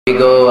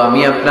গো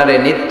আমি আপনারে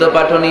নিত্য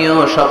পাঠনীয়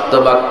সপ্ত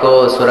বাক্য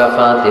সূরা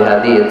ফাতিহা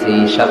দিয়েছি,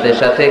 সাথে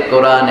সাথে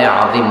কোরআনে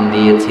আযীম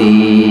দিয়েছি।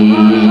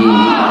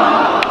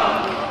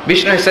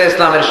 বিষ্ণু ঈসা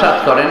ইসলাম ইরশাদ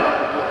করেন,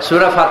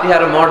 সূরা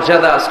ফাতিহার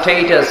মর্যাদা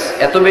স্ট্যাটাস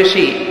এত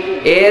বেশি,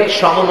 এর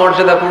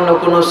সমমর্যাদাপূর্ণ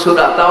কোন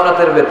সূরা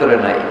তাওরাতের ভেতরে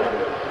নাই,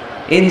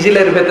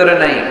 ইনজিলের ভেতরে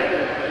নাই,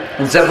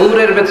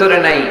 জাবুরের ভেতরে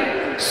নাই,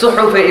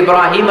 সুহুফে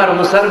ইব্রাহিম আর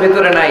মুসার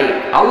ভেতরে নাই,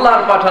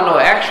 আল্লাহর পাঠানো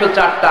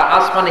 104টা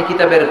আসমানি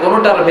কিতাবের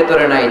কোনটার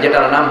ভেতরে নাই,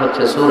 যেটার নাম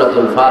হচ্ছে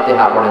সূরাতুল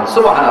ফাতিহা। পড়েন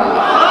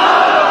সুবহানাল্লাহ।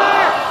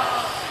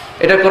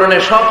 এটা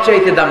কোরআনের সবচেয়ে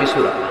দামি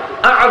সূরা,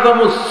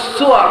 আ'যামুস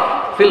সুওয়ার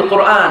ফিল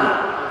কোরআন।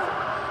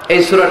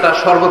 এই সূরাটা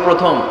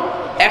সর্বপ্রথম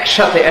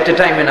একসাথে এট এ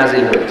টাইমে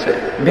নাজিল হয়েছে,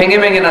 ভেঙে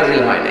ভেঙে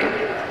নাজিল হয় নাই।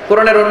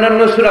 কোরআনের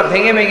অন্যান্য সূরা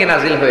ভেঙে ভেঙে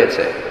নাজিল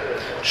হয়েছে,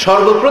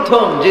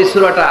 সর্বপ্রথম যে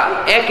সূরাটা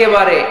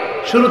একেবারে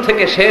শুরু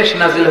থেকে শেষ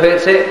নাজিল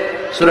হয়েছে,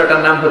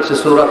 সূরাটার নাম হচ্ছে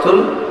সূরাতুল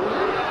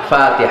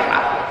ফাতিহা।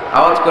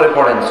 আওয়াজ করে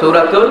পড়েন,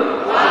 সূরাতুল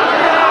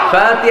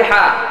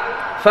ফাতিহা।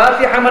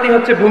 ফাতিহা মানে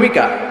হচ্ছে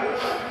ভূমিকা।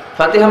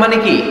 ফাতিহা মানে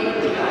কি?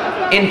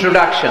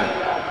 ইন্ট্রোডাকশন।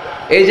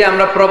 এই যে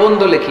আমরা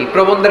প্রবন্ধ লিখি,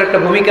 প্রবন্ধের একটা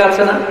ভূমিকা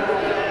আছে না?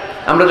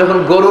 আমরা যখন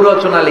গরু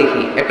রচনা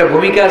লিখি, একটা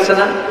ভূমিকা আছে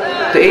না?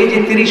 তো এই যে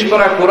 30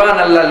 পারা কোরআন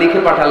আল্লাহ লিখে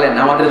পাঠালেন,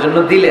 আমাদের জন্য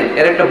দিলেন,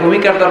 এর একটা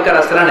ভূমিকার দরকার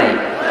আছে না নাই?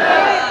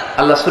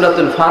 আল্লাহ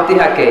সূরাতুল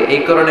ফাতিহাকে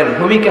এই কোরআনের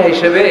ভূমিকা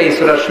হিসেবে এই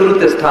সূরার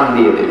শুরুতে স্থান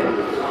দিয়ে দিলেন।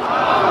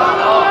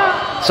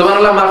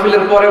 সুবহানাল্লাহ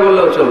মাহফিলের পরে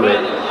বললেও চলবে,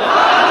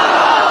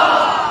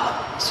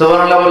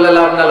 সুবহানাল্লাহ বললে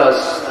লাভ না লস?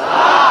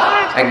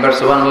 একবার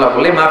সুবহানাল্লাহ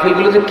বলে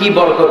মাহফিলগুলোতে কি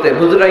বরকতে,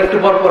 হুজুরা একটু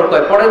পর পর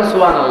কয় পড়েন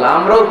সুবহানাল্লাহ,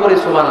 আমরাও পড়ি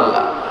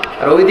সুবহানাল্লাহ।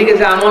 আর ওইদিকে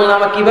যে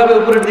আমলনামা কিভাবে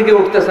উপরের দিকে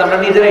উঠতেছে আমরা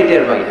নিজেরাই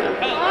টের পাই না।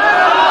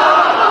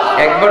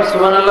 একবার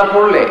সুবহানাল্লাহ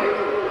পড়লে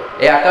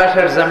এই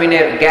আকাশের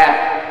জমিনের গ্যাপ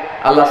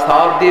আল্লাহ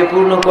সওয়াব দিয়ে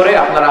পূর্ণ করে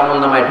আপনার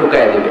আমলনামায়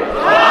ঢুকায় দিবে।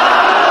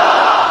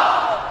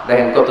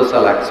 দেখেন কত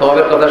চালাক,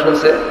 সওয়াবের কথা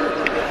শুনছে,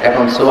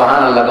 এখন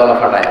সুবহানাল্লাহ গলা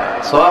ফাটায়।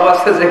 সওয়াব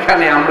আছে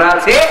যেখানে আমরা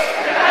আছি,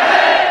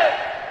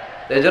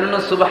 এজন্য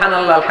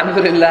সুবহানাল্লাহ,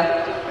 আলহামদুলিল্লাহ,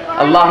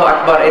 আল্লাহু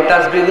আকবার, এই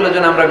তাসবিহগুলো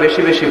যেন আমরা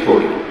বেশি বেশি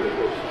পড়ি।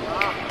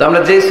 তো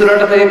আমরা যে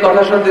সূরাটা থেকে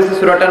কথা শুনতেছি,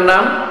 সূরাটার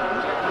নাম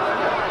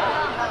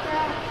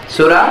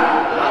সূরা,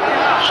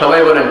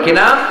 সবাই বলেন কি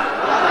নাম?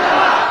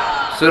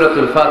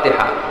 সূরাতুল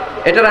ফাতিহা।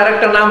 এটার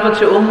আরেকটা নাম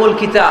হচ্ছে উম্মুল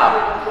কিতাব,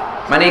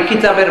 মানে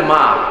কিতাবের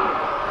মা।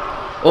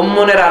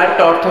 উম্মুনের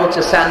আরেকটা অর্থ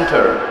হচ্ছে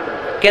সেন্টার,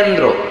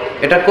 কেন্দ্র।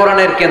 এটা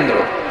কোরআনের কেন্দ্র।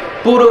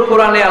 পুরো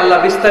কোরআনে আল্লাহ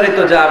বিস্তারিত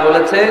যা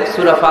বলেছে,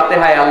 সূরা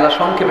ফাতিহায় আল্লাহ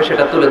সংক্ষেপে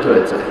সেটা তুলে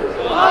ধরেছে।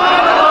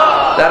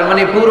 তার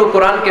মানে পুরো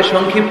কোরআনকে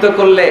সংক্ষিপ্ত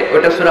করলে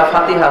ওটা সূরা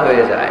ফাতিহা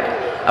হয়ে যায়,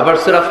 আবার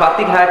সূরা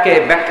ফাতিহাকে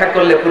ব্যাখ্যা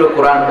করলে পুরো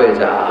কোরআন হয়ে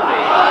যায়।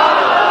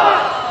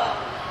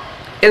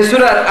 এই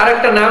সূরার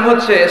আরেকটা নাম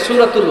হচ্ছে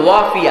সূরাতুল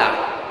ওয়াফিয়া।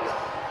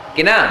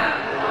 কি না?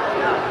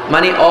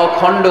 মানে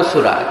অখণ্ড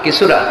সূরা। কি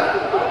সূরা?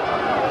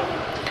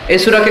 এই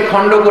সূরাকে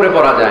খণ্ড করে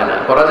পড়া যায় না।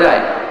 পড়া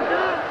যায়?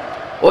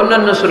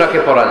 অন্যান্য সূরাকে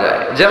পড়া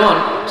যায়। যেমন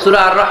সূরা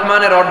আর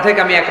রহমানের অর্ধেক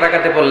আমি এক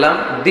রাকাতে পড়লাম,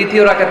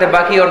 দ্বিতীয় রাকাতে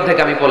বাকি অর্ধেক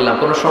আমি পড়লাম,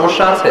 কোনো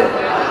সমস্যা আছে?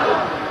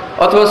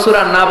 অথবা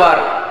সূরা নাবার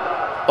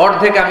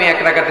অর্ধেক আমি এক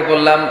রাকাতে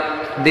পড়লাম,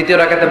 দ্বিতীয়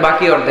রাকাতে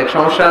বাকি অর্ধেক,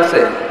 সমস্যা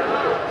আছে?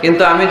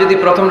 কিন্তু আমি যদি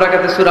প্রথম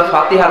রাকাতে সূরা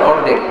ফাতিহার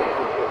অর্ধেক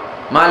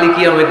মালিক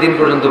ইয়াউমিদ্দিন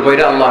পর্যন্ত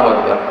পড়ি, আল্লাহু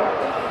আকবার,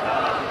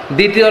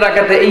 দ্বিতীয়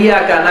রাকাতে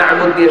ইয়াকা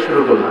না'বুদু দিয়ে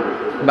শুরু করলাম,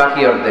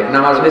 বাকি অর্ধেক,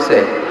 নামাজ হয়েছে?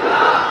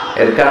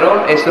 এর কারণ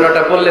এই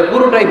সূরাটা পড়লে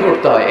পুরোটাই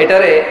পড়তে হয়,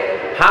 এটারে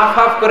হাফ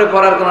হাফ করে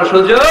পড়ার কোনো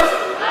সুযোগ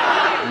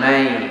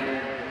নাই।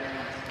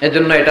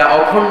 এজন্য এটা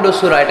অখণ্ড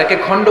সূরা, এটাকে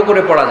খণ্ড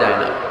করে পড়া যায়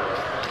না।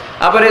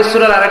 আবার এই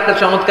সূরার আরেকটা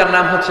চমৎকার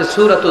নাম হচ্ছে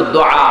সূরাতুদ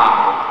দুআ।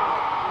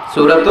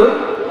 সূরাতুদ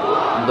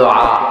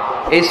দুআ।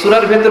 এই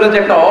সূরার ভেতরে যে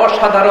একটা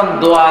অসাধারণ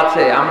দোয়া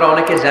আছে, আমরা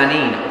অনেকে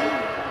জানি না।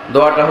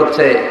 দোয়াটা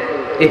হচ্ছে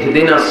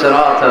ইহদিনাস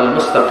সিরাতাল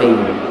মুস্তাকিম।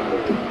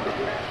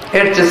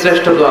 এর চেয়ে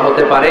শ্রেষ্ঠ দোয়া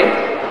হতে পারে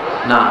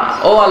না।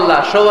 ও আল্লাহ,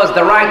 show us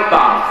the right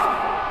path,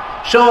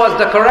 show us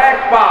the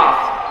correct path,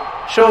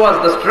 show us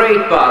the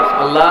straight path.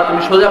 আল্লাহ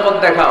তুমি সোজা পথ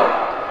দেখাও,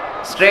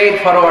 স্ট্রেইট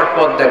ফরওয়ার্ড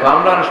পথ দেখাও।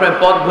 আমরা অনেক সময়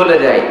পথ ভুলে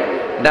যাই,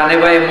 ডানে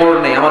বায়ে মোড়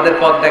নেই, আমাদের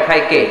পথ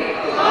দেখায় কে?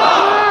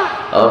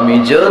 আমি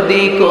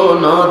যদি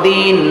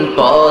কোনদিন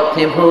পথ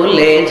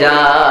ভুলে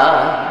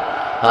যাই,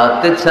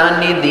 হাত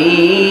ছানি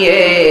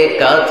দিয়ে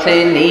কাছে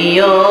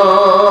নিও,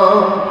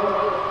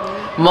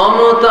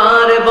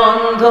 মমতার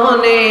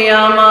বন্ধনে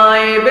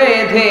আমায়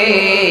বেঁধে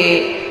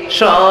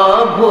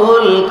সব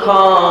ভুল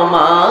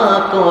ক্ষমা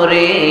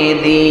করে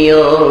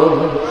দিও।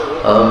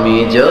 আমি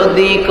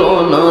যদি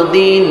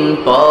কোনদিন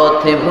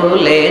পথ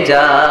ভুলে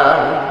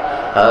যাই,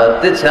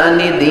 হাত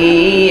ছানি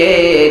দিয়ে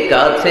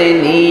কাছে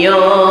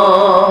নিও,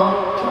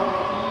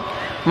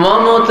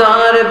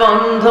 মমতার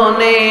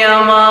বন্ধনে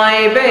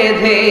আমায়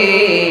বেঁধে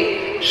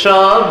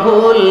সব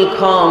ভুল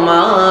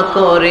ক্ষমা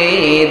করে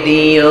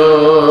দিও।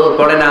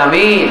 পড়েন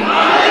আমিন।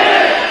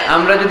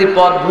 আমরা যদি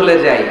পথ ভুলে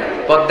যাই,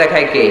 পথ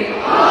দেখায় কে?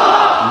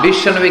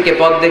 বিশ্বনবীকে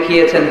পথ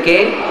দেখিয়েছেন কে?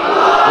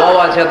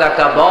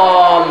 ওয়াজাদাকা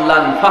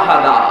দাল্লান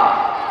ফাহাদা।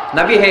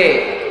 নবী হে,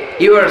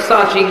 you were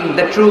searching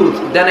the truth,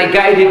 then I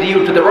guided you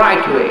to the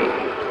right way.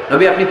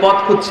 নবী আপনি পথ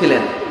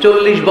খুঁজছিলেন,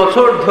 40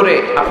 বছর ধরে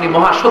আপনি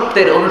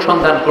মহাসত্যের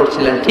অনুসন্ধান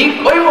করছিলেন, ঠিক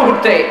ওই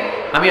মুহূর্তে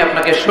আমি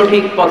আপনাকে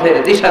সঠিক পথের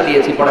দিশা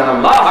দিয়েছি। পড়েন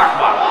আল্লাহু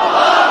আকবার।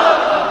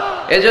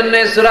 এজন্য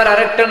সূরার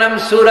আরেকটা নাম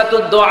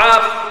সূরাতুদ দুআ,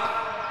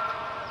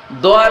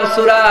 দোয়ার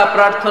সূরা,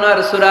 প্রার্থনার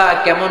সূরা।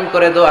 কেমন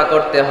করে দোয়া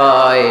করতে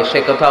হয় সে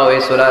কথাও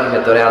এই সূরার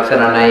ভেতরে আছে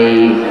না নাই?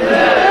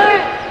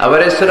 আবার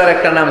এই সূরার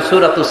একটা নাম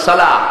সূরাতুস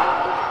সালাহ,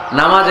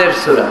 নামাজের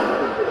সূরা।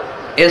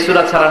 এই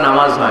সূরা ছাড়া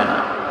নামাজ হয় না।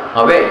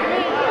 হবে?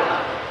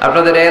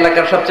 আপনাদের এই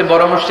এলাকার সবচেয়ে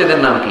বড় মসজিদের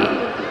নাম কি?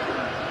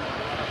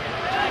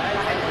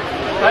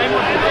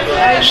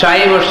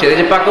 শাহী মসজিদ। এই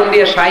যে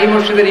পাকুন্দিয়া শাহী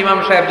মসজিদের ইমাম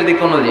সাহেব যদি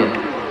কোনোদিন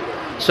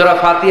সূরা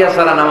ফাতিহা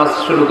ছাড়া নামাজ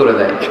শুরু করে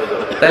দেয়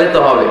তাহলে তো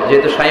হবে,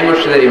 যেহেতু শাহী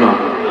মসজিদের ইমাম।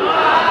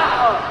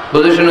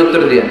 বুঝে শুনে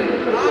উত্তর দিয়ে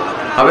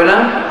হবে না?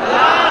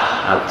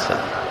 আচ্ছা,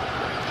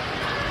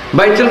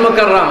 বাইতুল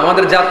মুকাররম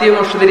আমাদের জাতীয়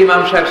মসজিদের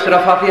ইমাম সাহেব সূরা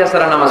ফাতিহা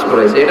ছাড়া নামাজ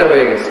পড়েছে, এটা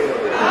হয়ে গেছে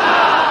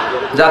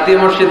জাতীয়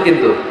মসজিদ,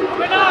 কিন্তু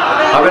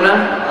হবে না।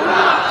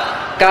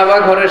 কাবা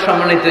ঘরের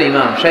সম্মানিত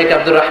ইমাম শেখ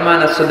আব্দুর রহমান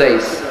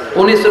আস-সুদাইস,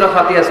 উনি সূরা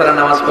ফাতিহা ছাড়া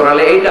নামাজ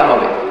পড়ালে এইটা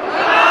হবে,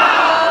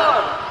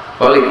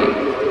 বলে কি?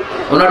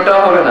 ওনারটাও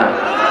হবে না।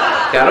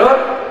 কারণ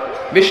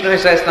বিষ্ণু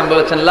ঈসা ইসলাম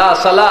বলেছেন লা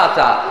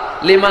সালাতা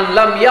লিমান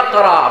লাম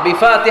ইয়াকরা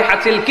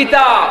বিফাতিহাতিল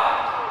কিতাব,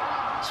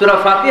 সূরা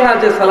ফাতিহা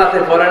যে সালাতে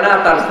পড়ে না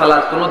তার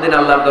সালাত কোনোদিন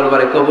আল্লাহর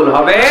দরবারে কবুল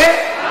হবে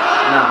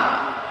না।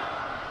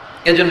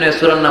 এজন্য এই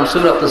সূরার নাম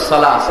সূরাতুস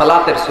সালাহ,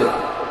 সালাতের সূরা।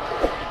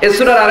 এই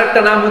সূরার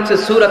আরেকটা নাম হচ্ছে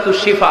সূরাতুশ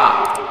শিফা,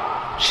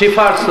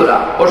 শিফার সূরা।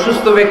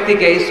 অসুস্থ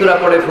ব্যক্তিকে এই সূরা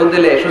পড়ে ফু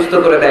দিলে সুস্থ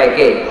করে দেয়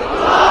কে?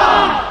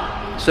 আল্লাহ।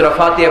 সূরা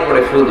ফাতিহা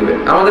পড়ে ফু দিবেন।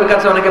 আমাদের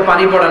কাছে অনেকে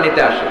পানি পড়া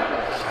নিতে আসে,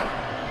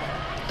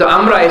 তো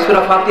আমরা এই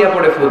সূরা ফাতিহা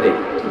পড়ে ফু দিই।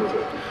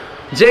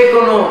 যে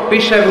কোনো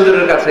পীর সাহেব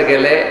হুজুরের কাছে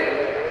গেলে,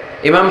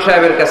 ইমাম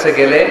সাহেবের কাছে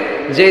গেলে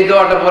যে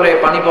দোয়াটা পরে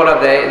পানি পড়া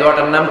দেয়,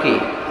 দোয়াটার নাম কি?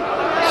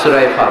 সূরা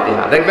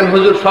ফাতিহা। দেখবেন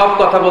হুজুর সব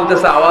কথা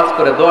বলতেছে আওয়াজ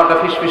করে, দোয়াটা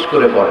ফিসফিস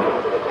করে পড়ে,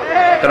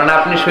 কারণ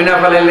আপনি শুনে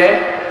ফেলাইলে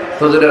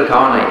হুজুরের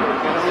খাওয়া নাই,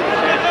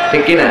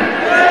 ঠিক কিনা?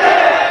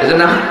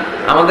 এজন্য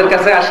আমাদের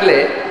কাছে আসলে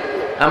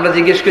আমরা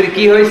জিজ্ঞেস করি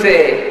কি হয়েছে,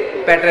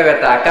 পেটে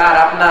ব্যথা কার?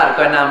 আপনার?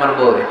 কয় না আমার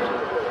বউয়ের।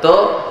 তো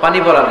পানি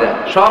পড়া দেন,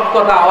 সব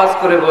কথা আওয়াজ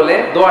করে বলে,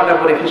 দোয়াটা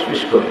পরে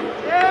ফিসফিস করে,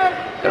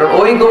 কারণ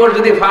ওই গোমর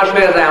যদি ফাঁস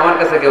হয়ে যায় আমার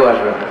কাছে কেউ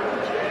আসবে না।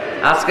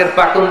 আজকের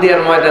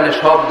পাকুন্দিয়ার ময়দানে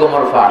সব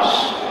গোমর ফাঁস,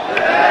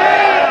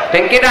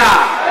 ঠিক কিনা?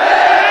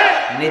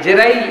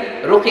 নিজেরাই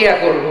রুকিয়া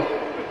করব,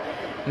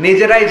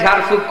 নিজেরাই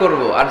ঝাড়ফুঁক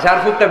করব, আর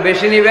ঝাড়ফুঁকটা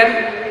বেশি নিবেন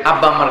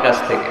আব্বা আম্মার কাছ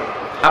থেকে।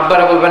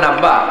 আব্বারা বলবেন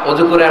আব্বা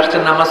ওযু করে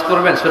আসছেন নামাজ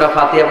পড়বেন, সূরা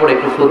ফাতিহা পড়ে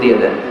একটু ফু দিয়ে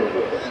দেন।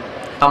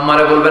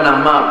 আম্মারা বলবেন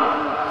আম্মা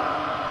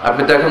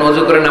আপনি তো এখন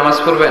ওযু করে নামাজ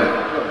পড়বেন,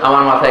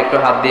 আমার মাথায় একটু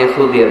হাত দিয়ে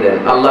ফু দিয়ে দেন।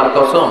 আল্লাহর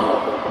কসম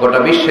গোটা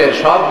বিশ্বের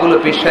সবগুলো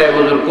পীর সাহেব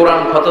হুজুর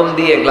কোরআন খতম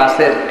দিয়ে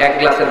গ্লাসের এক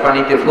গ্লাসের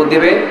পানিতে ফু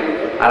দিবে,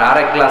 আর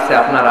আরেক গ্লাসে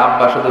আপনার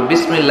আব্বা শুধু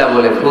বিসমিল্লাহ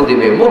বলে ফু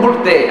দিবে।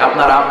 মুহূর্তে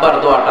আপনার আব্বার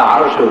দোয়াটা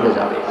আরশে উঠে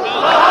যাবে।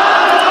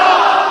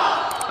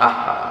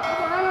 আহা,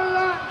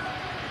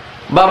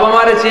 বাবা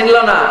মারে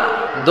চিনলো না,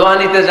 দোয়া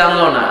নিতে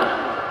জানলো না।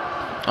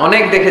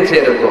 অনেক দেখেছে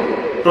এরকম,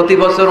 প্রতি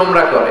বছর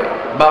উমরা করে,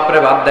 বাপরে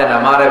ভাত দেয় না,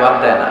 মারে ভাত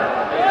দেয় না।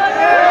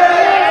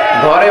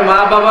 ঘরে মা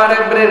বাবার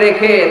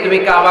রেখে তুমি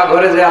কাবা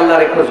ঘরে যে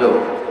আল্লাহরে খোঁজো,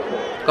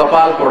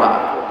 কপাল পোড়া,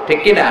 ঠিক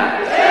কিনা?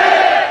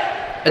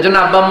 এজন্য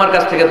আব্বা আম্মার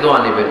কাছ থেকে দোয়া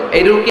নেবেন।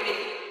 এই রুকি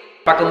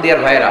পাকুন্দিয়ার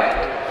ভাইরা,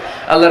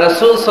 আল্লাহ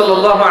রাসূল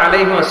সাল্লাল্লাহু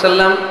আলাইহি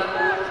ওয়াসাল্লাম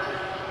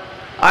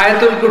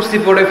আয়াতুল কুরসি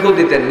পড়ে ফু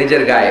দিতেন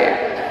নিজের গায়ে।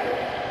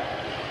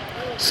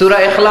 সূরা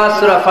ইখলাস,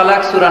 সূরা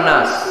ফালাক, সূরা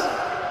নাস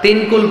 3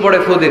 কুল পড়ে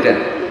ফু দিতেন।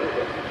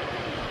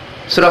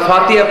 সূরা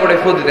ফাতিহা পড়ে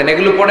ফু দিতেন।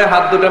 এগুলো পড়ে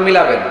হাত দুটো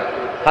মিলাবেন,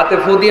 হাতে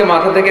ফু দিয়ে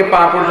মাথা থেকে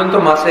পা পর্যন্ত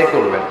মাসাই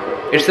করবেন।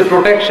 It's a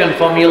protection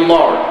from your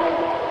Lord.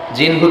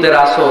 জিন ভূতের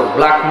আসর,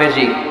 ব্ল্যাক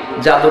ম্যাজিক,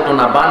 জাদু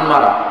টোনা, বান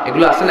মারা,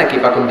 এগুলো আছে নাকি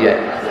পাকুন্দিয়ায়?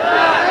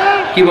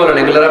 কি বলেন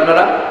এগুলোর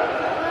আপনারা?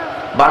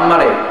 বান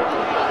মারে?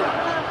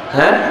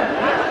 হ্যাঁ,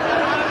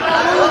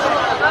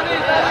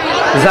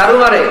 ঝাড়ু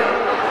মারে,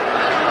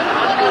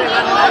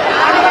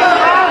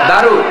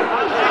 দারু,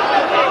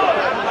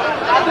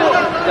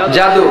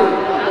 জাদু,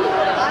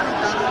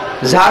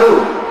 ঝাড়ু,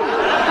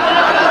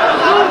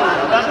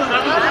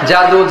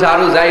 জাদু,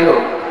 ঝাড়ু, যাই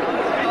হোক,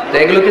 তো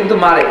এগুলো কিন্তু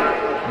মারে,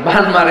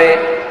 বান মারে,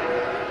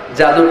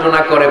 জাদু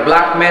টোনা করে,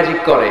 ব্ল্যাক ম্যাজিক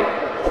করে।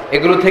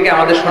 এগুলো থেকে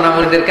আমাদের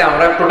সোনামণিদেরকে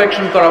আমরা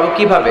প্রোটেকশন করাবো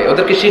কিভাবে?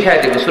 ওদেরকে শিখাই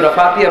দেবো সূরা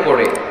ফাতিহা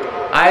পড়ে,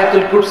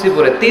 আয়াতুল কুরসি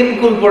পড়ে, 3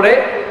 কুল পড়ে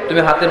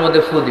তুমি হাতের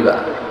মধ্যে ফু দিবা।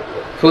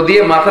 ফু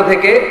দিয়ে মাথা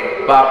থেকে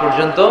পা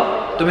পর্যন্ত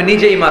তুমি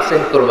নিজেই মাসেহ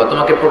করবা।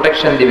 তোমাকে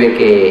প্রোটেকশন দিবে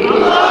কে?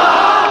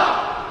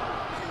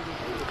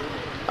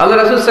 আল্লাহ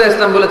রাসূল সাল্লাল্লাহু আলাইহি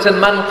ওয়াসাল্লাম বলেছেন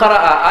মান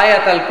ক্বারাআ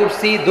আয়াতাল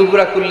কুরসি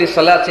দুবুরা কুল্লি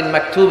সালাতিন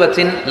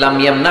মাকতুবাতিন লাম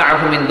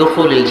ইয়ামনাহু মিন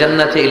দুখুলিল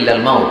জান্নাতি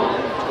ইল্লাল মাউত।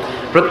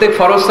 প্রত্যেক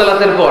ফরজ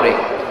সালাতের পরে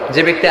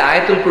যে ব্যক্তি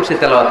আয়াতুল কুরসি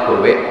তেলাওয়াত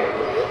করবে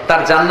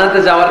তার জান্নাতে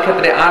যাওয়ার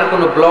ক্ষেত্রে আর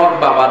কোনো ব্লক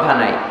বা বাধা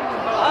নাই,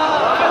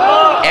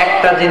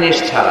 একটা জিনিস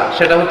ছাড়া,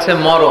 সেটা হচ্ছে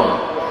মরণ,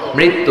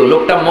 মৃত্যু।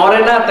 লোকটা মরে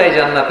না তাই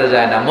জান্নাতে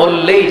যায় না,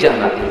 মরলেই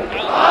জান্নাতি।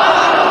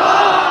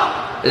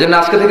 এজন্য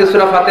আজকে থেকে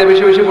সূরা ফাতিহা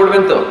বেশি বেশি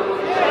পড়বেন তো।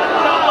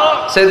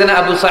 সাইয়েদনা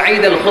আবু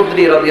সাঈদ আল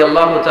খুদরি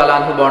রাদিয়াল্লাহু তাআলা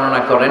আনহু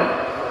বর্ণনা করেন,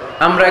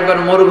 আমরা একবার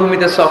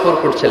মরুভূমিতে সফর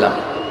করছিলাম,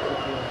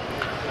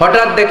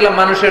 হঠাৎ দেখলাম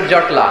মানুষের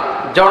জটলা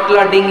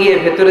জটলা ডিঙ্গিয়ে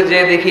ভেতরে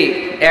যেয়ে দেখি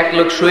এক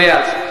লোক শুয়ে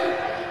আছে,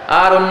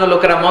 আর অন্য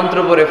লোকেরা মন্ত্র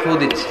পড়ে ফু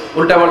দিচ্ছে।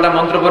 উল্টা পাল্টা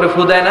মন্ত্র পড়ে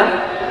ফু দেয় না,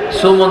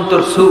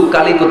 সুমন্তর সু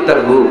কালী কুত্তার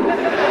গু।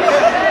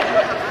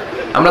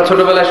 আমরা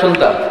ছোটবেলায়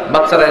শুনতাম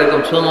বাচ্চারা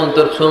এরকম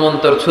সুমন্তর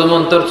সুমন্তর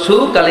সুমন্তর সু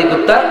কালী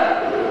কুত্তার।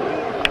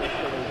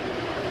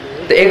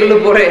 তো এগুলো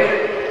পড়ে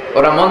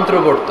ওরা মন্ত্র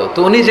পড়তো। তো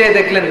উনি যে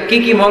দেখলেন কি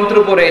কি মন্ত্র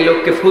পড়ে এই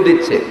লোককে ফু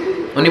দিচ্ছে,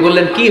 উনি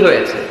বললেন কি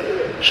হয়েছে?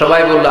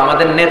 সবাই বললো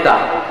আমাদের নেতা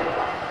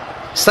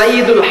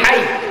সাইয়্যিদুল হাই,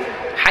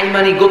 হাই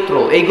মানি গোত্র,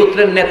 এই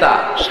গোত্রের নেতা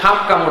সাপ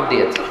কামড়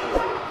দিয়েছে,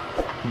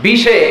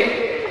 বিষে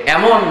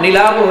এমন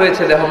নীলাভ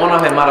হয়েছে দেহ মনে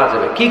হয় মারা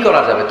যাবে, কি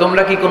করা যাবে?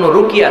 তোমরা কি কোনো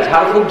রুকিয়া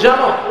ঝাড়ফুঁক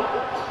জানো?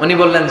 উনি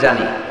বললেন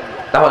জানি।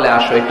 তাহলে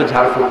আসো একটু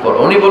ঝাড়ফুঁক করো।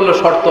 উনি বললো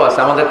শর্ত আছে,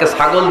 আমাদেরকে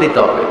ছাগল দিতে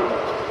হবে,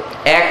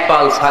 এক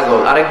পাল ছাগল।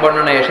 আরেক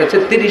বর্ণনায় এসেছে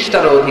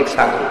 30টারও অধিক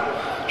ছাগল।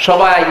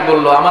 সবাই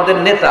বলল আমাদের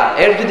নেতা,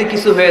 এর যদি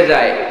কিছু হয়ে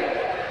যায়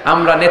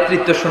আমরা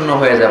নেতৃত্ব শূন্য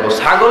হয়ে যাব,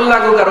 ছাগল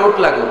লাগুক আর ওট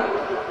লাগুক,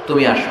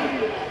 তুমি আসো।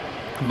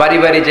 বাড়ি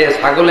বাড়ি যে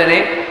ছাগল এনে,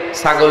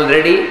 ছাগল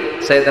রেডি।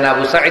 সাইয়েদনা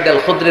আবু সাঈদ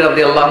আল খুদরি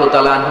রাদিয়াল্লাহু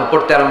তাআলা আনহু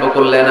পড়তে আরম্ভ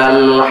করলেন,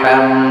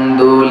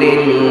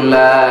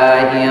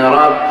 আলহামদুলিল্লাহি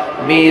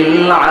রাব্বিল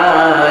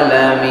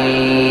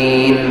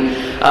আলামিন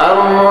আর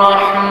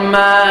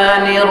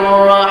রহমানির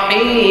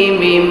রহিম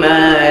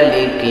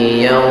মালিকি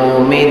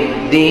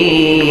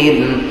ইয়াউমিদ্দিন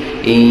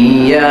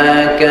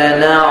ইয়্যাকা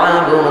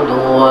না'বুদু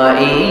ওয়া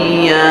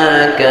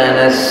ইয়্যাকা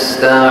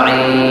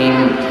নাস্তাঈন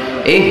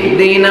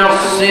اهدنا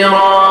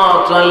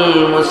الصراط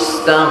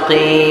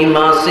المستقيم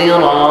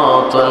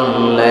صراط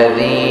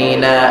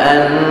الذين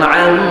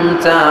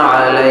أنعمت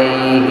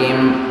عليهم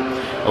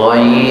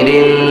غير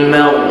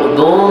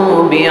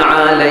المغضوب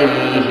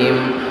عليهم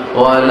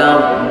ولا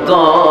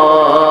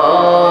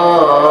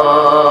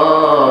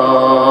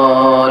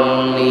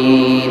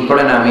الضالين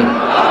পড়েন আমিন।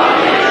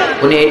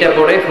 উনি এটা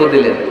পড়ে ফু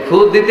দিলেন। ফু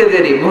দিতে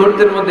দেরি,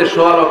 মুহূর্তের মধ্যে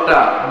সোয়া লোকটা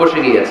বসে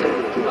গিয়েছে।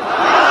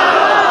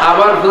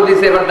 আবার ফু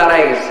দিছে, এবার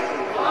দাঁড়ায় গেছে।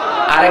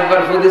 আরেকবার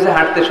ফু দিছে,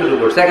 হাঁটতে শুরু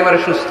করছে, একেবারে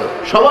সুস্থ।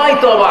 সবাই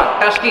তো অবাক,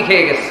 টাসকি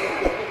খেয়ে গেছে।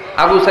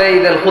 আবু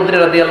সাঈদ আল খুদরি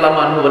রাদিয়াল্লাহু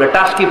আনহু বলে,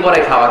 টাসকি পরে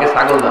খাও, আগে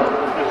ছাগল দাও।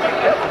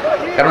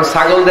 কারণ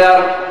ছাগল দেওয়ার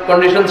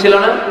কন্ডিশন ছিল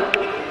না,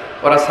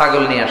 ওরা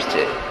ছাগল নিয়ে আসছে।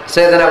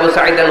 সাইয়েদনা আবু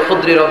সাঈদ আল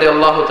খুদরি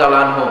রাদিয়াল্লাহু তাআলা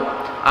আনহু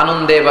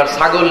আনন্দে এবার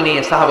ছাগল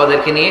নিয়ে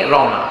সাহাবাদেরকে নিয়ে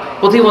রওনা।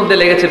 পথিমধ্যে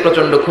লেগেছে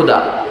প্রচন্ড ক্ষুধা,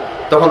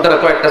 তখন তারা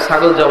কয়েকটা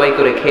ছাগল জবাই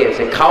করে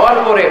খেয়েছে। খাওয়ার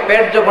পরে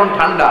পেট যখন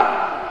ঠান্ডা,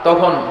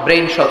 তখন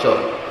ব্রেইন সচল।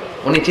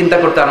 উনি চিন্তা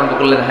করতে আরম্ভ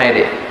করলেন, হায়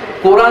রে,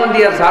 কোরআন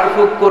দিয়া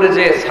ঝাড়ফুঁক করে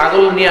যে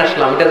ছাগল নিয়ে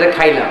আসলাম, এটা যে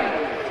খাইলাম,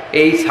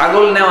 এই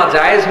ছাগল নেওয়া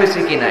জায়েজ হয়েছে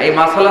কিনা এই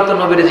মাসালা তো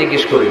নবীরে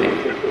জিজ্ঞেস করি না,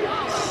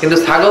 কিন্তু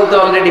ছাগল তো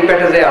অলরেডি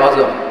পেটে যায়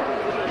হজম,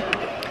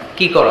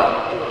 কি করা?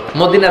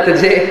 মদিনাতে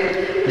যে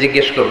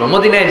জিজ্ঞেস করবো।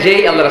 মদিনায়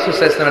যেই আল্লাহ রাসূল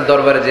সাল্লাল্লাহু আলাইহি ওয়াসাল্লামের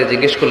দরবারে যে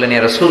জিজ্ঞেস করলেন,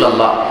 ইয়া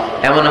রাসূলুল্লাহ,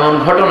 এমন এমন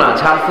ঘটনা,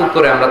 ঝাড়ফুঁক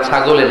করে আমরা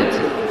ছাগল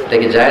এনেছি, এটা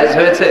কি জায়েজ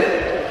হয়েছে?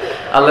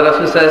 আল্লাহ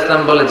রাসূল সাল্লাল্লাহু আলাইহি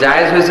ওয়াসাল্লাম বলে,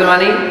 জায়েজ হয়েছে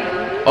মানে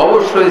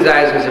অবশ্যই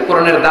জায়েজ হয়েছে,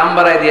 কোরআনের দাম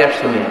বাড়ায় দিয়ে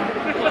আসছো তুমি,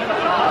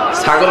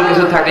 ছাগল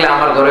কিছু থাকলে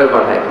আমার ঘরে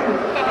পাঠায়।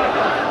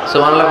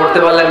 সুবহানাল্লাহ পড়তে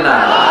পারলেন না?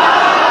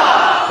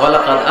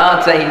 ওয়ালাকাদ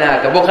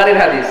আতাইনাকা, বুখারীর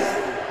হাদিস,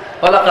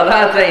 ওয়ালাকাদ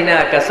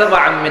আতাইনাকা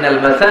সাবআম মিনাল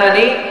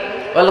মাসানি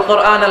ওয়াল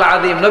কুরআনাল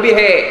আযীম। নবী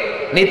হে,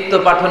 নিত্য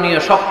পাঠনীয়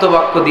শক্ত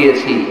বাক্য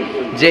দিয়েছি,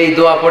 যেই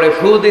দোয়া পড়ে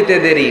ফু দিতে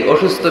দেরি,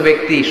 অসুস্থ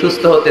ব্যক্তি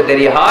সুস্থ হতে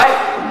দেরি হয়।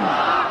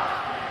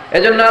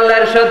 এজন্য আল্লাহ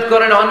ইরশাদ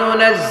করেন,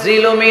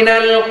 অনুনাজ্জিলু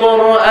মিনাল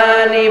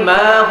কুরআনি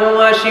মা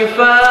হুয়া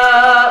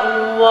শিফাউন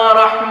ওয়া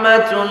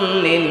রাহমাতুল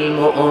লিল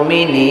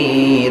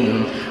মুমিনিন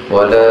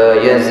ওয়া লা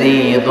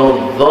ইয়াজিদুয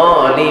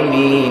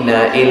যালিমিনা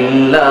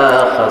ইল্লা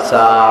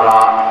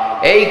খাসারা।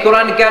 এই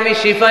কোরআনকে আমি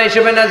শিফা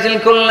হিসেবে নাজিল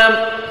করলাম,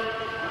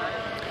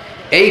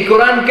 এই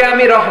কোরআনকে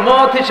আমি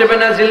রহমত হিসেবে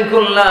নাজিল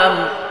করলাম,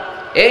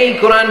 এই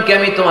কোরআনকে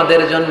আমি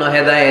তোমাদের জন্য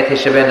হেদায়েত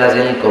হিসেবে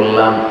নাজিল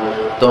করলাম।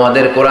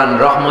 তোমাদের কোরআন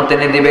রহমত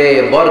এনে দিবে,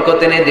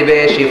 বরকত এনে দিবে,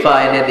 শিফা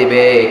এনে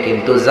দিবে,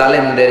 কিন্তু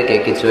জালেমদেরকে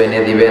কিছু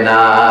এনে দিবে না।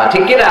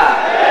 ঠিক কি না?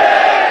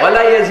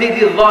 ওয়ালা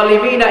ইয়াজিদু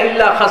যালিমিনা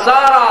ইল্লা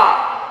খাসারা।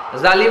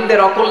 জালিমদের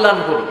অকল্যাণ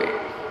করবে,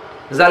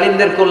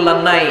 জালিমদের কল্যাণ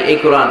নাই এই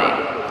কোরআনে।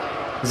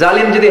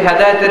 জালিম যদি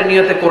হেদায়েতের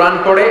নিয়তে কোরআন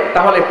পড়ে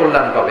তাহলে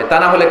কল্যাণ পাবে, তা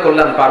না হলে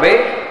কল্যাণ পাবে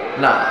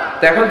না।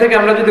 তো এখন থেকে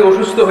আমরা যদি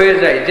অসুস্থ হয়ে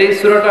যাই, যেই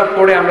সূরাটা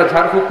পড়ে আমরা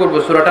ঝাড়ফুঁক করব,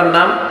 সূরাটার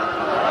নাম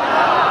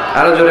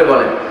আরো জোরে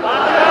বলেন,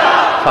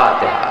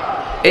 ফাতিহা।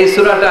 এই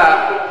সূরাটা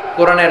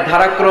কোরআনের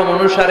ধারাক্রম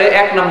অনুসারে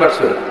 1 নাম্বার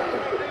সূরা,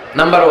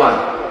 নাম্বার 1।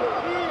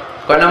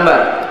 কয় নাম্বার?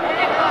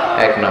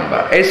 1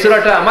 নাম্বার। এই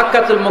সূরাটা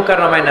মক্কাতুল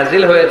মুকাররমায়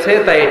নাজিল হয়েছে,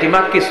 তাই এটি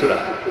মাক্কি সূরা।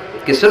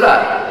 কি সূরা?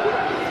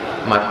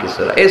 মাক্কি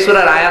সূরা। এই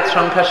সূরার আয়াত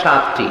সংখ্যা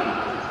 7টি।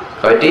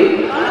 কয়টি?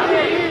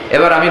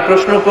 এবার আমি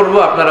প্রশ্ন করব,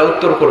 আপনারা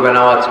উত্তর করবেন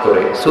আওয়াজ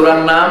করে।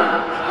 সূরার নাম,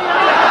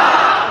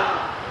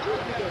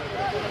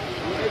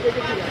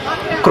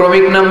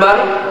 ক্রমিক নাম্বার,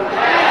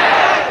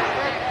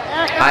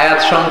 আয়াত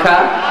সংখ্যা,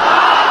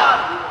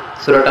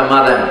 সূরাটা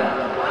মাদানী।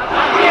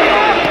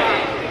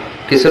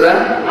 কি সূরা?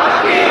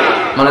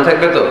 মনে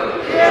থাকবে তো?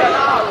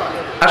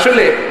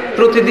 আসলে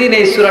প্রতিদিন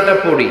এই সূরাটা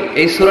পড়ি,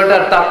 এই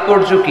সূরাটার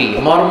তাৎপর্য কি,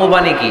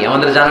 মর্মবাণী কি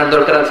আমাদের জানার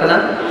দরকার আছে না?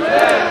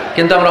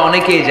 কিন্তু আমরা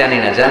অনেকেই জানি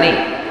না। জানি?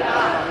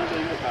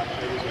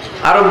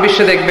 আরব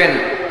বিশ্বে দেখবেন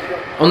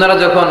ওনারা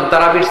যখন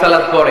তারাবির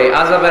সালাত পড়ে,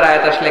 আযাবের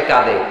আয়াত আসলে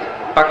কাঁদে।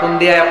 পাকুন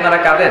দিয়ে আপনারা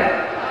কাঁদেন?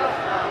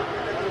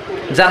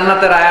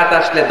 জান্নাতের আয়াত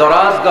আসলে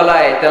দরাজ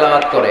গলায়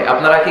তেলাওয়াত করে।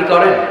 আপনারা কি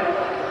করেন?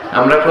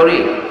 আমরা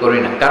করি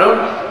না। কারণ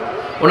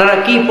ওনারা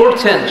কি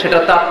পড়ছেন সেটা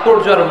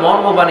তাৎপর্য আর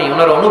মর্মবাণী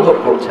ওনারা অনুভব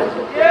করছেন।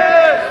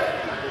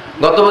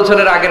 গত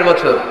বছরের আগের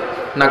বছর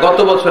না গত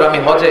বছর আমি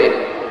হজে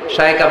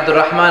শাইখ আব্দুর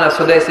রহমান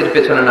আসুদাইসির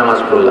পেছনে নামাজ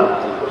পড়লাম।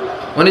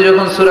 উনি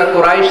যখন সূরা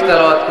কুরাইশ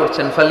তেলাওয়াত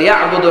করছেন,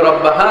 ফালিয়াবুদু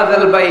রাব্ব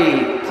হাযাল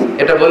বাইত,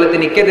 এটা বলে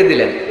তিনি কেঁদে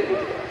দিলেন।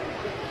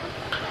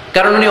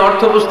 কারণ উনি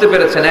অর্থ বুঝতে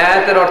পেরেছেন।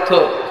 আয়াতের অর্থ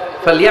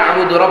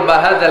ফালিয়াবুদু রাব্ব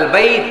হাযাল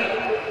বাইত,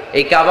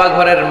 এই কাবা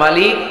ঘরের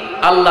মালিক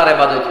আল্লাহর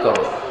ইবাদত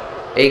করো,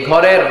 এই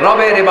ঘরের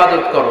রবের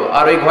ইবাদত করো।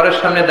 আর ওই ঘরের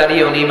সামনে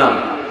দাঁড়িয়ে উনি ইমাম,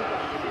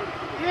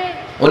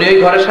 উনি ওই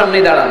ঘরের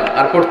সামনেই দাঁড়ান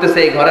আর করতেছে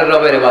এই ঘরের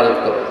রবের ইবাদত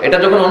করো। এটা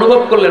যখন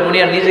অনুভব করলেন উনি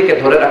আর নিজেকে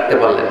ধরে রাখতে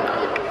পারলেন না,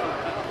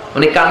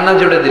 উনি কান্না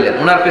জুড়ে দিলেন।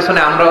 ওনার পেছনে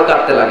আমরাও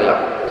কাঁদতে লাগলাম,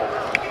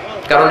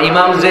 কারণ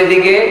ইমাম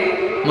যেদিকে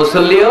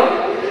মুসল্লিও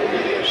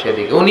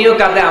সেদিকে। উনিও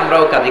কাঁদে,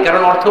 আমরাও কাঁদি,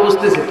 কারণ অর্থ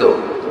বুঝতেছি তো।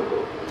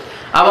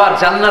 আবার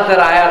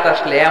জান্নাতের আয়াত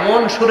আসলে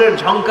এমন সুরের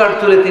ঝংকার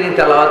তুলে তিনি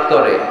তেলাওয়াত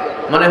করে,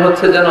 মনে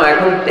হচ্ছে যেন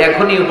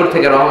এখনই উপর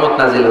থেকে রহমত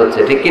নাজিল হচ্ছে,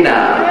 ঠিক কিনা?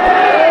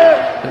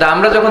 কিন্তু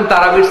আমরা যখন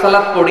তারাবির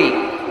সালাত পড়ি,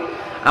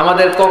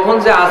 আমাদের কখন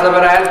যে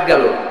আযাবের আয়াত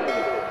গেল,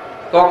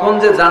 কখন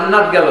যে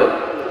জান্নাত গেল,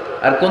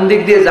 আর কোন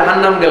দিক দিয়ে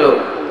জাহান্নাম গেল,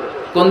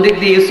 কোন দিক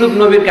দিয়ে ইউসুফ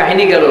নবীর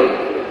কাহিনী গেল,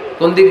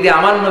 কোন দিক দিয়ে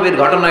আমার নবীর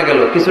ঘটনা গেল,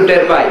 কিছু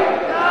টের পাই?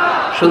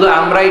 শুধু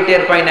আমরাই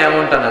টের পাই না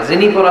এমনটা না,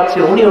 যিনি পড়াচ্ছে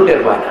উনিও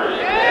টের পায় না,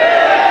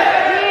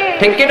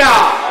 ঠিক কিনা?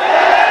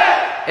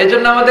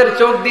 এজন্য আমাদের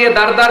চোখ দিয়ে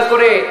দাঁড় দাঁড়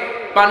করে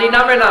পানি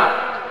নামে না,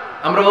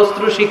 আমরা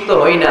অশ্রুসিক্ত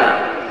হই না।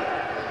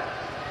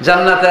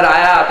 জান্নাতের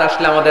আয়াত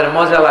আসলে আমাদের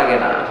মজা লাগে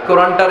না।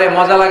 কোরআনটারে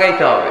মজা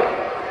লাগাইতে হবে,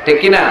 ঠিক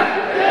কিনা?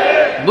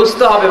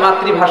 বুঝতে হবে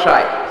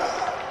মাতৃভাষায়।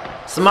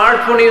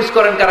 স্মার্টফোন ইউজ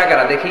করেন কারা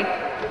কারা দেখি?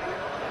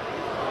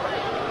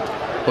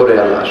 ওরে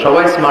আল্লাহ,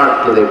 সবাই স্মার্ট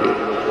তো দেখি,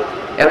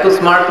 এত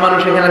স্মার্ট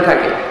মানুষ এখানে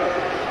থাকে।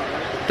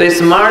 তো এই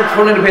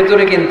স্মার্টফোনের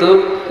ভেতরে কিন্তু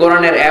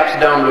কোরআনের অ্যাপস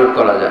ডাউনলোড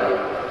করা যায়।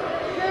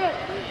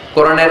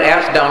 কোরআনের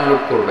অ্যাপস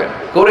ডাউনলোড করবেন,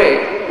 করে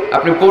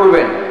আপনি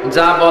পড়বেন,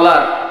 যা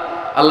বলার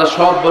আল্লাহ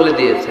সব বলে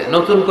দিয়েছে,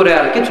 নতুন করে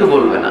আর কিছু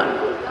বলবে না।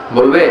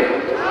 বলবে?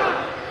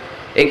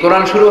 এই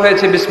কোরআন শুরু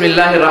হয়েছে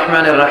বিসমিল্লাহির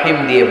রহমানির রহিম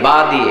দিয়ে, বা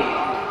দিয়ে,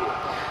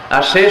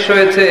 আর শেষ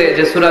হয়েছে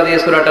যে সূরা দিয়ে,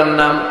 সূরাটার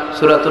নাম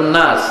সূরাতুন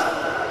নাস।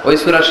 ওই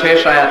সূরা শেষ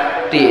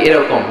আয়াতটি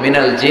এরকম,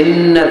 মিনাল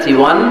জিন্নাতি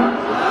ওয়ান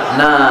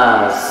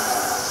নাস,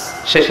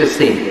 শেষে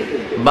সিন।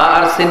 বা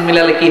আর সিন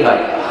মিলালে কি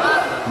হয়?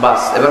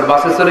 বাস। এবার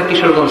বাসে চড়ে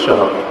কিশোরগঞ্জ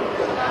শহর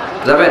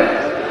যাবেন?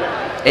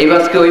 এই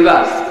বাস কি ওই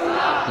বাস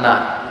না?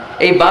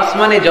 এই বাস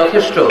মানে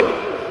যথেষ্ট,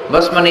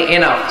 বাস মানে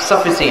এনাফ,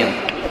 সাফিসিয়েন্ট।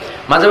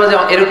 মাঝে মাঝে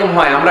এরকম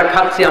হয়, আমরা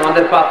খাচ্ছি,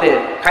 আমাদের পাতে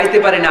খাইতে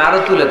পারি না, আরো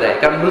তুলে দেয়,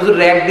 কারণ হুজুর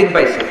একদিন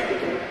পাইছে,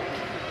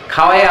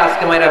 খাওয়াই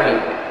আজকে মাইরা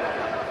ফেলবে।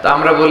 তো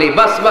আমরা বলি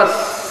বাস বাস,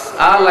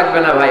 আর লাগবে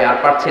না ভাই, আর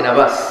পারছি না,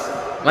 বাস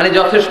মানে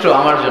যথেষ্ট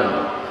আমার জন্য।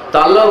 তো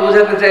আল্লাহ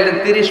বুঝাতে চাইলেন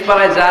 30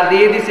 পারায় যা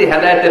দিয়ে দিছি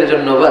হেদায়েতের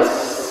জন্য, বাস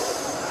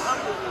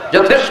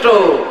যথেষ্ট,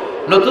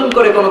 নতুন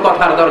করে কোনো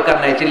কথার দরকার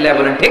নাই। চিল্লায়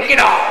বলেন ঠিক কি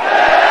না?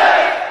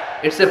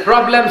 It's a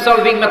problem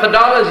solving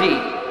methodology,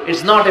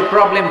 it's not a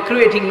problem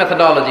creating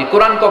methodology.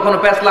 কোরআন কখনো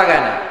প্যাচ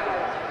লাগায় না,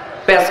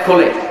 প্যাচ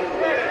খোলে।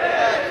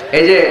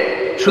 এই যে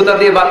সুতা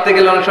দিয়ে বাঁধতে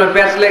গেলে অনেক সময়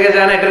প্যাচ লেগে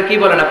যায় না, এটা কি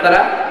বলেন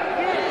আপনারা?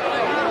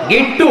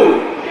 গিট্টু।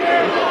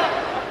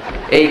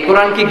 এই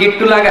কোরআন কি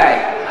গিট্টু লাগায়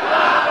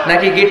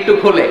নাকি গিট্টু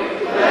খোলে?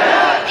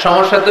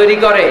 সমস্যা তৈরি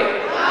করে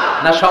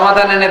না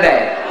সমাধান এনে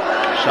দেয়?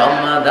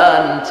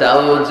 সমাধান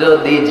চাও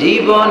যদি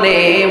জীবনে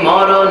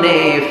মরণে,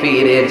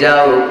 ফিরে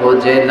যাও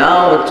খোঁজে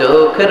নাও,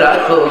 চোখ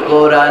রাখো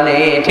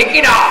কোরআনে, ঠিক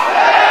কি না?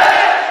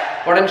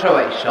 পড়েন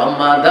সবাই।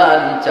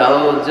 সমাধান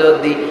চাও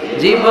যদি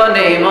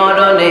জীবনে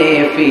মরণে,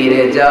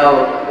 ফিরে যাও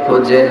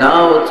খুঁজে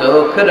নাও,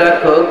 চোখ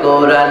রাখো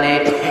কোরআনে।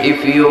 If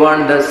you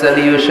want the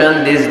solution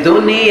this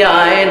দুনিয়া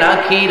and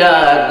আখিরা,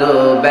 go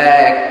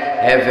back,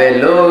 have a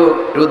look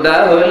to the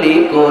holy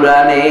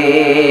কোরআনে,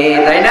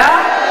 তাই না?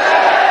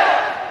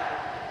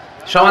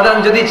 সমাধান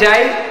যদি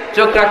চাই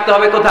চোখ রাখতে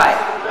হবে কোথায়?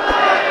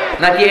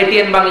 নাকি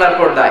এটিএন বাংলার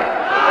পর্দায়?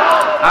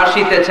 আর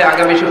শীতেছে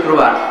আগামী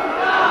শুক্রবার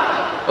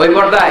ওই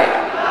পর্দায়,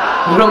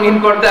 রঙিন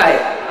পর্দায়,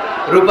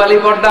 রূপালী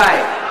পর্দায়।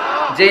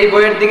 যেই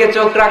বইয়ের দিকে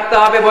চোখ রাখতে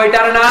হবে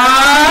বইটার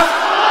নাম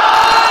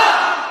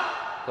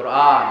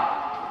কোরআন।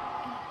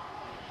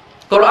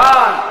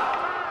 কোরআন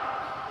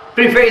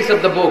প্রিফেস অফ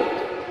দ্য বুক,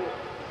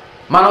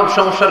 মানব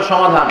সমস্যার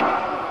সমাধান,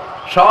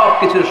 সব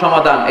কিছুর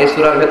সমাধান এই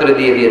সূরার ভেতরে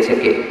দিয়ে দিয়েছে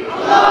কে?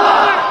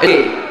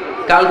 আল্লাহ।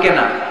 কালকে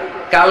না,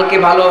 কালকে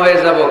ভালো হয়ে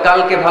যাব,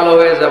 কালকে ভালো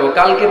হয়ে যাব,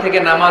 কালকে থেকে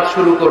নামাজ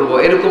শুরু করব,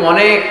 এরকম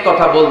অনেক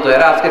কথা বলতো।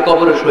 এরা আজকে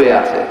কবরে শুয়ে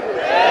আছে,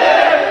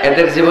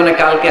 এদের জীবনে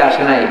কালকে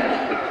আসে নাই।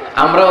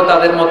 আমরাও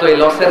তাদের মতো এই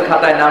লসের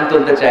খাতায় নাম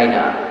তুলতে চাই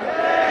না।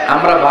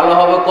 আমরা ভালো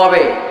হব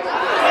কবে?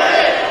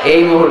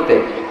 এই মুহূর্তে,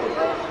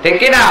 ঠিক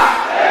কিনা?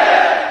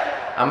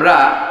 আমরা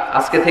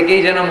আজকে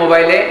থেকেই যেন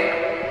মোবাইলে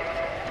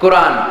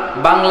কোরআন,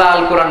 বাংলা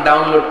আল কোরআন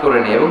ডাউনলোড করে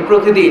নিই এবং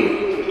প্রতিদিন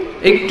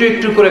একটু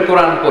একটু করে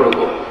কোরআন পড়ব।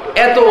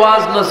 এত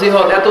ওয়াজ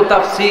নসিহত, এত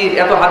তাফসীর,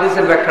 এত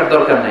হাদিসের ব্যাখ্যার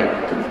দরকার নাই।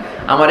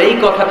 আমার এই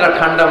কথাটা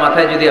ঠান্ডা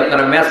মাথায় যদি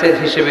আপনারা মেসেজ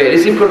হিসেবে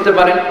রিসিভ করতে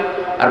পারেন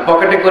আর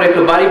পকেটে করে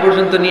একটু বাড়ি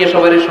পর্যন্ত নিয়ে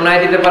সবাই শোনায়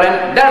দিতে পারেন,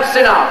 দ্যাটস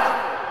এনাফ।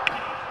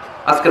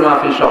 আজকের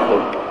মাহফিল সফল,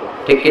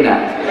 ঠিক কিনা?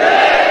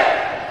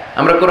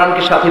 আমরা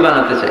কোরআনকে সাথী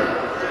বানাতে চাই,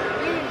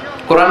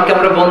 কোরআনকে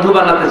আমরা বন্ধু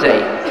বানাতে চাই।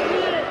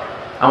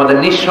 আমাদের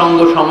নিঃসঙ্গ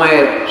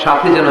সময়ের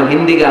সাথে যেন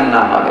হিন্দি গান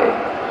না হবে,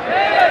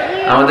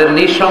 আমাদের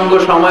নিঃসঙ্গ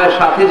সময়ের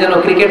সাথে যেন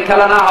ক্রিকেট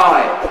খেলা না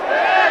হয়।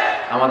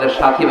 আমাদের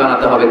সাথী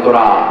বানাতে হবে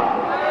কোরআন।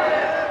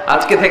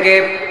 আজকে থেকে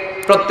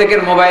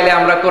প্রত্যেকের মোবাইলে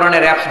আমরা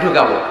কোরআনের অ্যাপস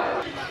ঢুকাবো।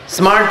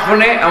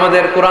 স্মার্টফোনে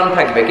আমাদের কোরআন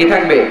থাকবে, কি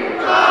থাকবে?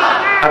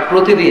 আর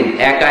প্রতিদিন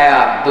 1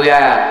 আয়াত 2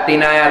 আয়াত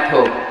 3 আয়াত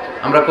হোক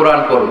আমরা কোরআন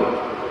পড়বো।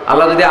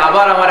 আল্লাহ যদি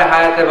আবার আমার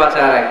হায়াতে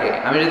বাঁচায় রাখে,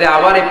 আমি যদি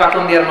আবার এই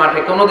পাকুন্দিয়ার মাঠে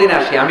কোনোদিন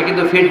আসি, আমি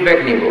কিন্তু ফিডব্যাক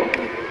নিব।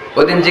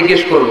 ওই দিন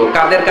জিজ্ঞেস করবো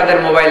কাদের কাদের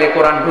মোবাইলে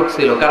কোরআন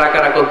ঢুকছিল, কারা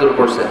কারা কদ্দুর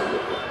পড়ছে।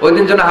 ওই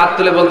দিন যেন হাত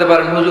তুলে বলতে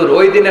পারেন, হুজুর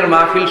ওই দিনের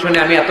মাহফিল শুনে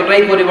আমি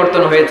এতটাই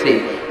পরিবর্তন হয়েছি,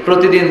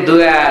 প্রতিদিন 2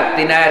 আয়াত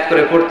 3 আয়াত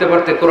করে পড়তে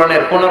পড়তে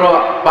কোরআনের 15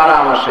 পারা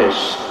আমার শেষ।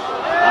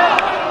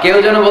 কেউ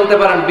যেন বলতে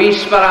পারেন 20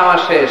 পারা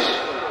আমার শেষ।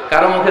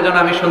 কারো মুখে যেন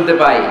আমি শুনতে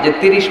পাই যে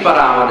 30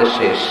 পারা আমাদের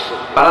শেষ।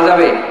 পারা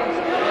যাবে?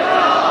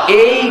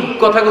 এই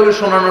কথাগুলো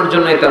শোনানোর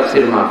জন্য এই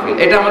তাফসীর মাহফিল।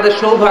 এটা আমাদের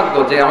সৌভাগ্য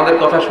যে আমাদের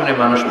কথা শুনে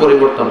মানুষ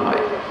পরিবর্তন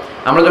হয়।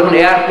 আমরা যখন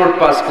এয়ারপোর্ট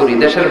পাস করি,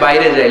 দেশের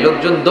বাইরে যাই,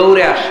 লোকজন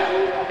দৌড়ে আসে,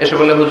 এসে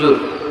বলে হুজুর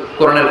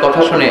কোরআনের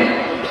কথা শুনে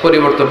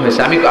পরিবর্তন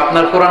হয়েছে, আমি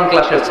আপনার কোরআন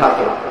ক্লাসের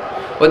ছাত্র।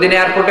 ওই দিন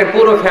এয়ারপোর্টে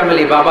পুরো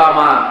ফ্যামিলি, বাবা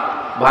মা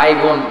ভাই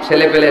বোন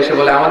ছেলে পেলে এসে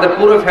বলে আমাদের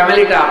পুরো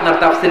ফ্যামিলিটা আপনার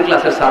তাফসীর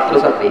ক্লাসের ছাত্র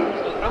ছাত্রী।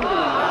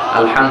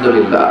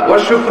 আলহামদুলিল্লাহ ওয়া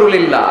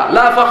শুকরুলিল্লাহ,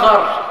 লা ফখর,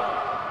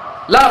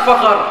 লা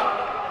ফখর,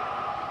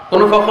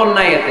 কোনো ফখর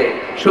নাই এতে।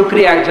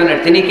 শুকরিয়া একজনের,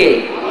 তিনি কে?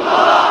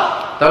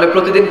 তাহলে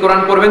প্রতিদিন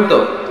কোরআন পড়বেন তো?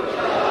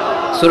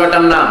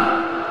 সূরাটার নাম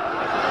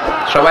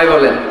সবাই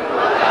বলেন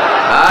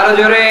আর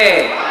জোরে।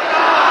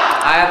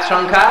 আয়াত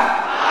সংখ্যা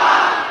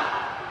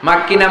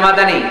মাক্কি না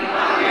মাদানী?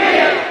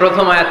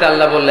 প্রথম আয়াতে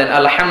আল্লাহ বললেন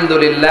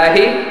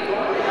আলহামদুলিল্লাহি,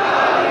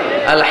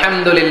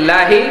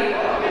 আলহামদুলিল্লাহি,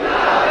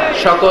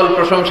 সকল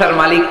প্রশংসার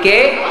মালিক কে?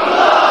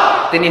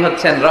 তিনি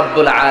হচ্ছেন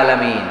রব্বুল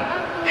আলামিন।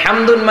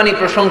 হামদুন মানে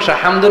প্রশংসা,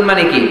 হামদুন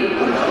মানে কি?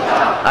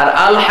 আর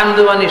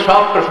আলহামদু মানে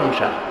সব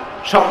প্রশংসা,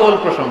 সকল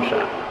প্রশংসা।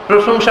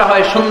 প্রশংসা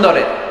হয়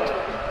সুন্দরের,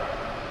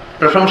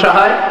 প্রশংসা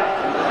হয়।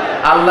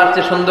 আল্লাহর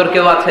চেয়ে সুন্দর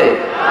কেউ আছে?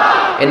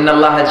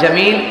 ইন্নাল্লাহা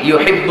জামিল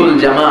ইউহিব্বুল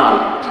জামাল।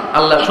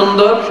 আল্লাহ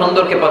সুন্দর,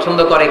 সুন্দরকে পছন্দ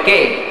করে কে?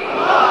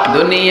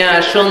 দুনিয়া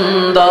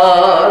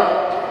সুন্দর,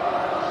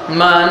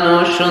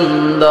 মানুষ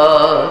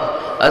সুন্দর,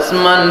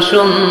 আসমান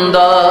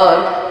সুন্দর,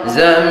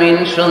 জমিন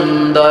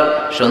সুন্দর,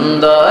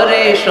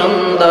 সুন্দরে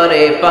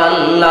সুন্দরে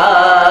পাল্লা।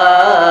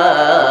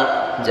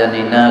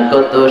 জানি না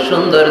কত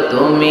সুন্দর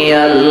তুমি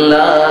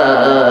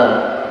আল্লাহ,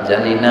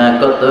 জানি না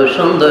কত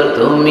সুন্দর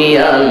তুমি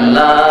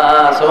আল্লাহ।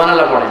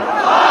 সুবহানাল্লাহ পড়েন।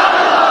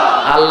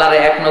 আল্লাহর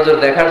এক নজর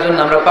দেখার জন্য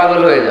আমরা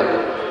পাগল হয়ে যাব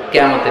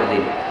কিয়ামতের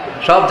দিন।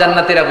 সব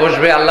জান্নাতীরা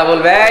বসবে, আল্লাহ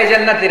বলবে এই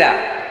জান্নাতীরা,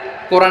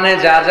 কোরআনে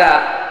যা যা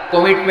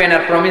কমিটমেন্ট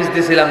আর প্রমিস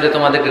দিছিলাম যে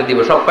তোমাদেরকে দিব,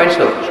 সব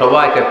পাইছো?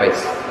 সবাইকে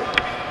পাইছি।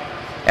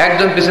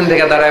 একজন পিছন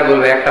থেকে দাঁড়ায়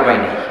বলবে একটা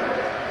পাইনি।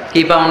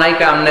 কি পাও নাই?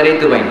 কা আপনারই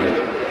তো পাইনি,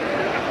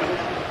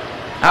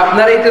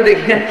 আপনারই তো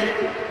দেখেন।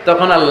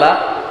 তখন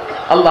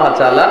আল্লাহ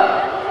তাআলা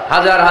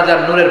হাজার হাজার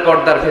নূরের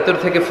পর্দার ভেতর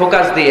থেকে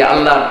ফোকাস দিয়ে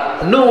আল্লাহর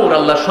নূর,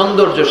 আল্লাহর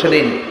সৌন্দর্য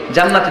সেদিন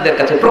জান্নাতীদের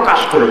কাছে প্রকাশ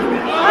করে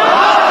দিবেন।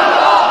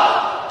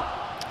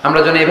 আমরা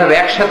যেন এইভাবে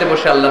একসাথে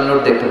বসে আল্লাহর নূর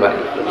দেখতে পারি।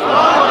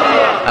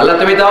 আল্লাহ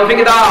তুমি তৌফিক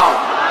দাও।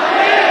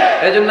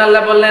 এজন্য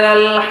আল্লাহ বললেন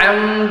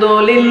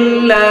আলহামদুলিল্লাহি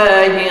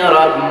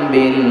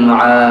রাব্বিল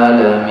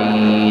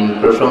আলামিন।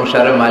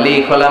 প্রশংসার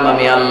মালিক হলাম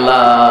আমি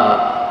আল্লাহ,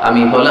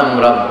 আমি হলাম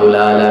রব্বুল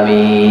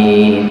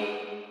আলামিন।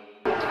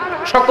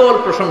 সকল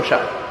প্রশংসা,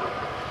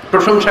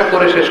 প্রশংসা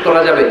করে শেষ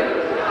করা যাবে?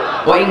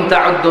 ওয়া ইন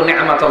তা'উদ্দু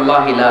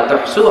নি'মাতাল্লাহি লা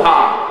তুহসুহা।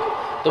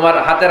 তোমার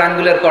হাতের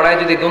আঙ্গুলের কড়াই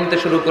যদি গুনতে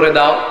শুরু করে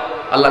দাও,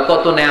 আল্লাহ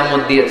কত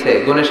নেয়ামত দিয়েছে,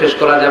 গুনে শেষ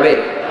করা যাবে?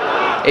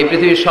 এই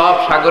পৃথিবীর সব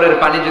সাগরের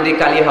পানি যদি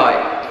কালি হয়,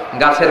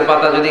 গাছের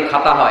পাতা যদি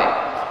খাতা হয়,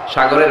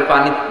 সাগরের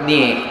পানি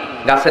নিয়ে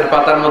গাছের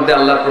পাতার মধ্যে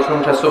আল্লাহর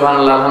প্রশংসা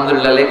সুবহানাল্লাহ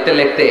আলহামদুলিল্লাহ লিখতে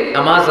লিখতে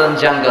আমাজন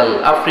জঙ্গল,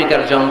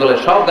 আফ্রিকার জঙ্গলে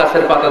সব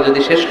গাছের পাতা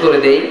যদি শেষ করে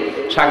দেই,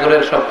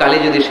 সাগরের সব কালি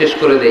যদি শেষ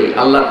করে দেই,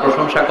 আল্লাহর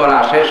প্রশংসা করা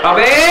শেষ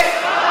হবে?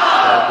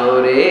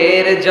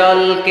 সাগরের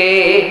জলকে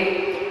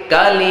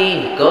কালি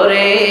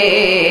করে,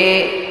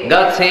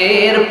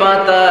 গাছের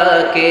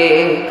পাতাকে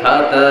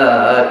খাতা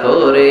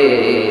করে,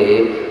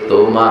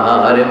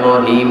 তোমার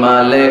মহিমা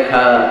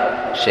লেখা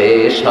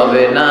শেষ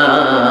হবে না,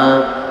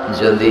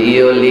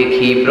 যদিও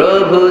লিখি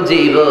প্রভু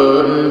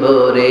জীবন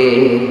ভরে।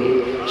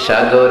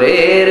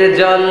 সাগরের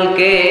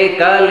জলকে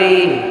কালি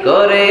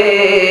করে।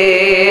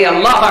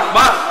 আল্লাহু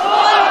আকবার।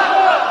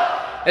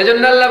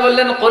 এজন্য আল্লাহ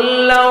বললেন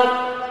কুল্লাউ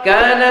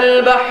كان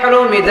البحر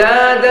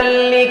مدادا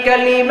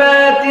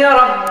لكلمات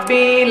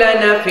ربي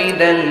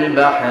لنفد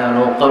البحر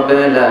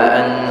قبل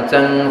أن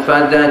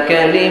تنفد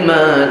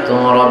كلمات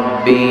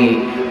ربي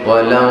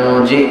ওয়ালাউ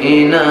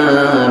জিনা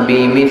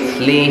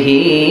বিমিসলিহি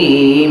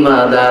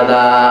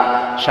মাদাদা।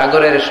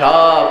 সাগরের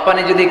সব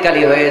পানি যদি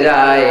কালি হয়ে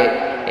যায়,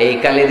 এই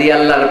কালি দিয়ে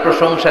আল্লাহর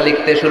প্রশংসা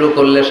লিখতে শুরু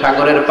করলে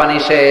সাগরের পানি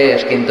শেষ,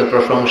 কিন্তু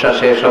প্রশংসা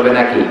শেষ হবে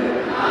নাকি?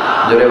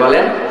 জোরে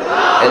বলেন।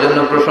 এজন্য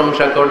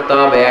প্রশংসা করতে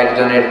হবে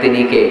একজনের,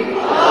 তিনি কে?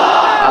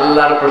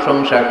 আল্লাহর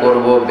প্রশংসা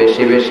করব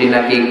বেশি বেশি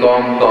নাকি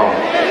কম কম?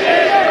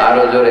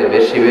 আরো জোরে,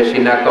 বেশি বেশি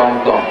না কম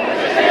কম?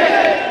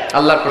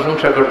 আল্লাহর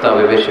প্রশংসা করতে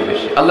হবে বেশি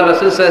বেশি। আল্লাহ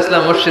রাসূল সাল্লাল্লাহু আলাইহি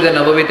ওয়াসাল্লাম মসজিদে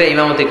নববীতে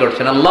ইমামতি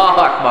করছেন, আল্লাহু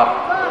আকবার।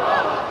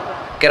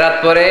 কেরাত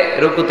পরে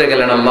রুকুতে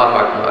গেলেন, আল্লাহু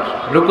আকবার।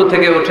 রুকু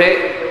থেকে উঠে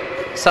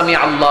সামি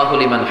আল্লাহু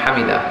লিমান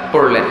হামিদা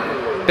পড়লেন।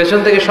 পেছন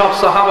থেকে সব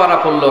সাহাবারা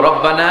পড়ল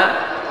রব্বানা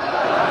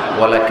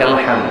ওয়ালাকাল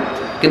হামদ।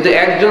 কিন্তু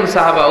একজন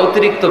সাহাবা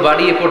অতিরিক্ত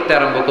বাড়িয়ে পড়তে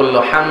আরম্ভ করলো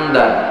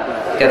হামদান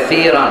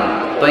কাসীরান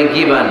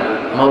তাইয়িবান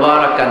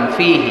মুবারাকান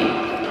ফীহি।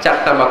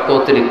 4টা বাক্য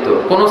অতিরিক্ত,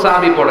 কোন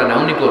সাহাবী পড়ে না,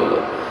 উনি করলো।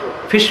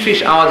 ফিসফিস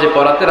আওয়াজে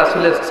পড়াতে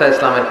রাসূল সাল্লাল্লাহু আলাইহি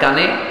ওয়াসাল্লামের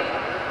কানে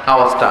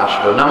আওয়াজটা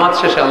আসলো। নামাজ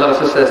শেষে আল্লাহ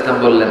রাসূল সাল্লাল্লাহু আলাইহি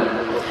ওয়াসাল্লাম বললেন,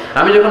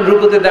 আমি যখন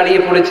রুকুতে দাঁড়িয়ে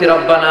পড়েছি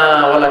রব্বানা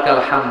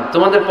ওয়ালাকাল হামদ,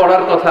 তোমাদের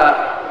পড়ার কথা,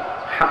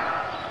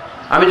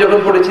 আমি যখন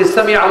পড়েছি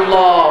সামি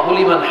আল্লাহু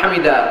লিমান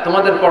হামিদা,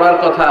 তোমাদের পড়ার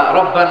কথা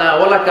রব্বানা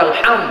ওয়ালাকাল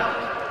হামদ,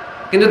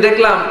 কিন্তু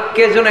দেখলাম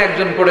কে যেন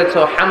একজন পড়েছো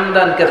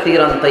হামদান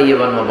কাসীরান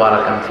তাইয়িবান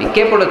মুবারাকান ফি।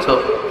 কে পড়েছো?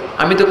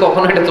 আমি তো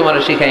কখনো এটা তোমার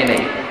শিখাই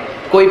নাই,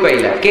 কই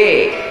পাইলা? কে?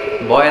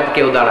 বয়াত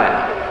কেউ দাঁড়ায়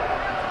না।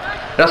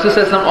 রাসূল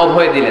সাল্লাল্লাহু আলাইহি ওয়াসাল্লাম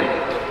অভয় দিলেন।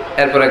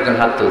 এরপর একজন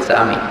হাত তুলছে,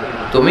 আমি।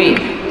 তুমি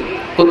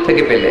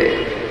কোত্থেকে পেলে?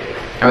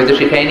 আমি তো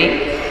শিখাইনি।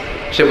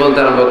 সে বলতে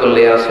আরম্ভ করলে,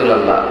 ইয়া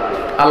রাসূলুল্লাহ,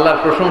 আল্লাহর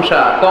প্রশংসা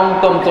কম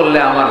কম করলে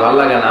আমার ভালো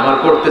লাগে না, আমার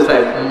করতে চাই,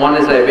 মনে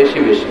চায় বেশি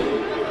বেশি,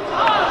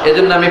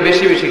 এজন্য আমি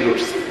বেশি বেশি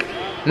করছি,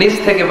 নিচ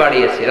থেকে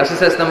বাড়িয়েছি। রাসূল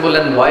সাল্লাল্লাহু আলাইহি ওয়াসাল্লাম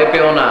বললেন, ভয়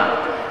পেও না,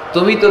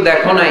 তুমি তো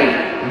দেখো নাই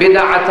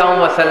বিদআতাও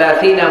ওয়া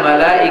সালাসিনা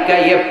মালাইকা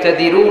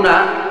ইয়াবতাদিরুনা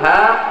হা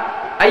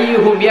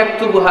আইয়ুহুম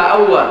ইয়াকতুবুহা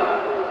আউয়াল।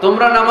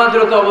 তোমরা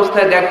নামাজরত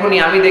অবস্থায় দেখোনি,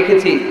 আমি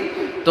দেখেছি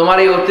তোমার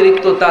এই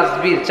অতিরিক্ত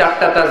তাসবিহ,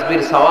 4টা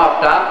তাসবির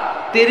সওয়াবটা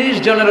 30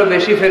 জনেরও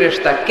বেশি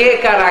ফেরেশতা কে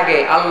কার আগে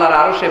আল্লাহর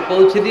আরশে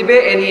পৌঁছে দিবে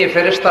এ নিয়ে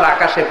ফেরেশতারা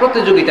আকাশে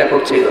প্রতিযোগিতা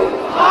করছিল।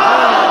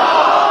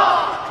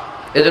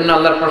 এজন্য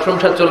আল্লাহর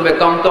প্রশংসা চলবে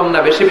কম কম না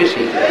বেশি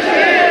বেশি?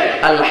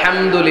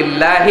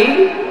 আলহামদুলিল্লাহি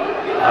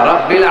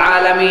রাব্বিল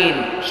আলামিন।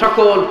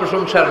 সকল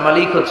প্রশংসার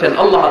মালিক হচ্ছেন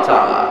আল্লাহ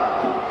তাআলা,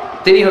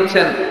 তিনি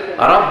হচ্ছেন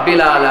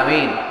রাব্বিল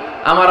আলামিন।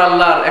 আমার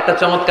আল্লাহর একটা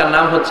চমৎকার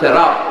নাম হচ্ছে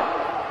রব।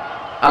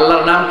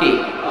 আল্লাহর নাম কি?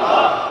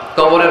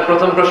 কবরের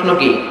প্রথম প্রশ্ন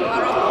কি?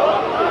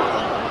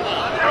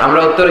 আমরা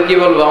উত্তরে কি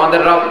বলবো?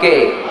 আমাদের রব কে?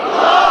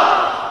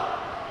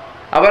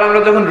 আবার আমরা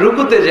যখন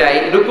রুকুতে যাই,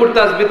 রুকুর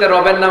তাসবিতে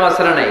রবের নাম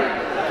আছে না নাই?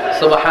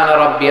 সুবহানা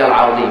রাব্বিয়াল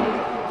আযীম।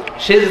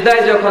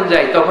 সিজদায় যখন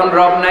যাই তখন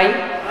রব নাই?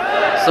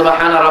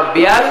 সুবহানা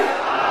রাব্বিয়াল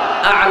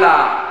আ'লা।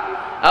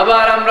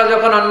 আবার আমরা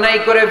যখন অন্যায়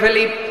করে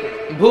ফেলি,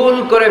 ভুল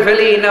করে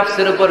ফেলি,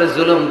 নফসের উপরে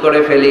জুলুম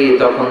করে ফেলি,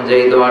 তখন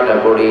যেই দোয়াটা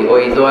পড়ি,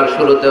 ওই দোয়ার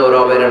শুরুতেও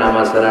রবের নাম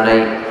আছে না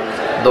নাই?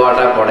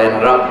 দোয়াটা পড়েন,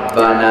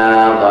 রব্বানা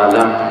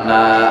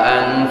যালামনা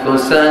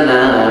আনফুসানা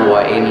ওয়া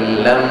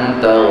ইল্লাম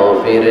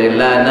তাগফির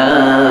লানা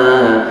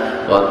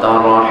ওয়া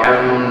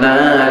তারহামনা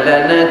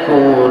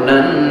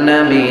লানাকুনান্না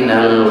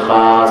মিনাল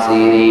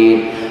খাসিরিন।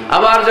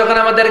 আবার যখন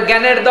আমাদের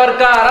জ্ঞানের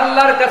দরকার,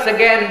 আল্লাহর কাছে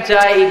জ্ঞান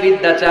চাই,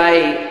 বিদ্যা চাই,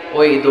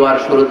 ওই দোয়ার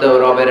শুরুতেও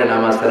রবের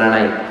নাম আছে না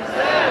নাই?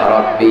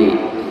 রব্বি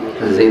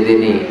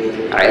জিদনি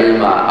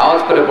ইলমা।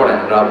 আওয়াজ করে পড়েন,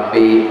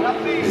 রব্বি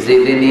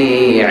জিদনি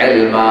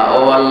ইলমা। ও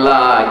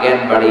আল্লাহ, জ্ঞান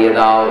বাড়িয়ে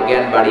দাও।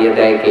 জ্ঞান বাড়িয়ে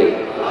দেয় কে?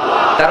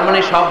 তার মানে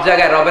সব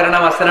জায়গায় রবের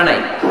নাম আছে না নাই?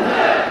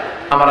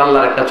 আমার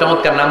আল্লাহর একটা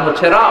চমৎকার নাম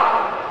হচ্ছে রব।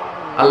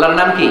 আল্লাহর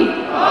নাম কি?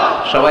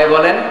 সবাই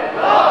বলেন।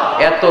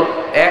 এত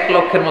 1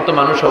 লক্ষের মতো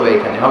মানুষ হবে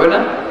এখানে, হবে না?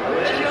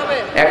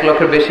 1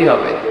 লক্ষের বেশি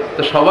হবে।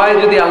 তো সবাই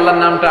যদি আল্লাহর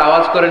নামটা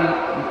আওয়াজ করে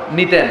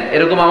নিতেন,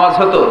 এরকম আওয়াজ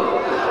হতো।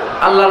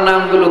 আল্লাহর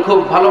নামগুলো খুব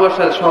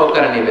ভালোবাসার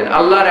সহকারে নেবেন।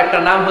 আল্লাহর একটা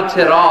নাম হচ্ছে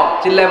রব।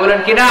 চিল্লায় বলেন,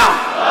 কি নাম?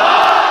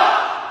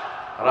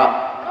 রব।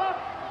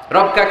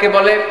 রব কাকে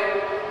বলে?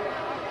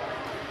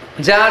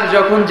 যার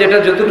যখন যেটা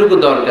যতটুকু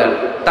দরকার,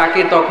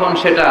 তাকে তখন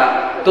সেটা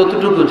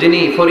ততটুকু,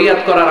 যিনি ফরিয়াদ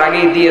করার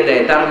আগেই দিয়ে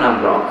দেয়, তার নাম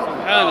রব।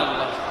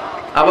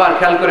 আবার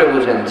খেয়াল করে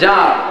বুঝেন,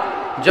 যার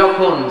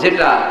যখন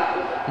যেটা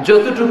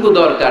যতটুকু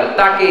দরকার,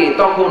 তাকে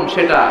তখন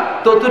সেটা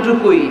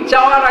ততটুকুই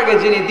চাওয়ার আগে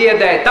যিনি দিয়ে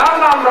দেয়, তার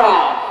নাম রব।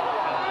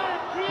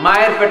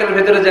 মায়ের পেটের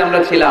ভেতরে যে আমরা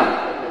ছিলাম,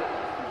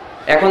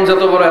 এখন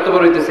যত বড় এত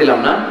বড় হইতেছিলাম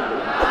না?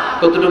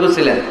 কতটুকু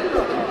ছিলেন?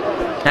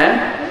 হ্যাঁ,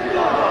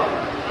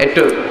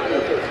 একটু।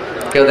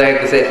 কেউ দেখা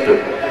গেছে একটু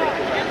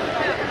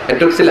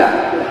একটু ছিলাম,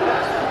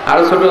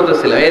 আরো ছোট হতে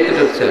ছিলাম,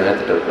 এতটুকু ছিলাম,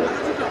 এতটুকু,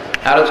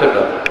 আরো ছোট।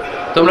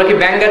 তোমরা কি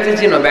ব্যাঙ্গাচি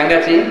চিনো?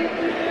 ব্যাঙ্গাচি,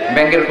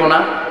 ব্যাঙ্গের পোনা।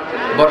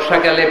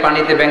 বর্ষাকালে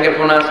পানিতে ব্যাঙ্গের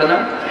পোনা আছে না?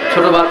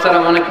 ছোট বাচ্চারা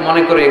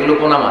মনে করে এগুলো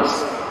পোনা মাছ,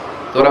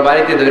 তোরা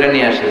বাড়িতে ধরে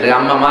নিয়ে আসে যে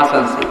আম্মা মাছ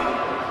আনছি,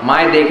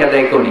 মায় দেখা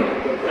দেয় কোনি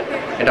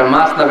এটা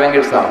মাছ না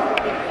ব্যাঙ্গের চাও,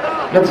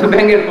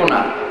 ব্যাঙ্গের পোনা।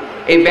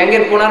 এই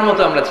ব্যাঙ্গের পোনার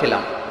মতো আমরা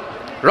ছিলাম,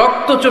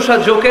 রক্ত চোষা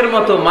জোকের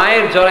মতো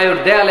মায়ের জরায়ুর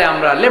দেয়ালে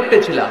আমরা লেপ্টে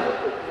ছিলাম।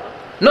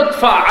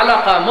 নুতফা,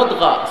 আলাকা,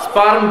 মুদগা,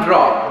 sperm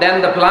drop, then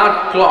the blood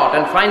clot,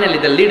 and finally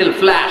the little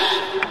flash.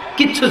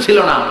 কিচ্ছু ছিল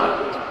না আমার।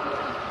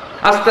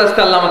 আস্তে আস্তে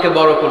আল্লাহ আমাকে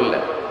বড়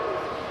করলেন,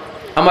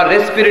 আমার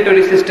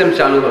রেসপিরেটরি সিস্টেম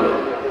চালু হলো,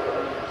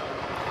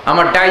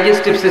 আমার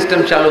ডাইজেস্টিভ সিস্টেম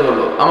চালু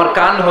হলো, আমার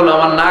কান হলো,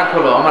 আমার নাক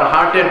হলো, আমার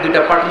হার্টের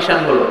দুইটা পার্টিশন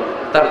হলো,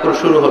 তারপর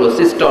শুরু হলো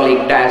সিস্টলিক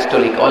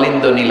ডায়াস্টলিক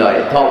অলিন্দ নিলয়,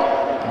 ধপ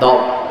ধপ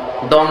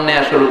দম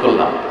নেওয়া শুরু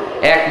করলাম।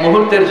 এক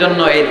মুহূর্তের জন্য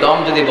এই দম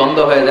যদি বন্ধ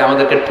হয়ে যায়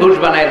আমাদেরকে ঠুস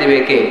বানায় দিবে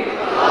কে?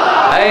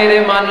 আরে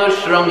মানুষ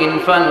রঙিন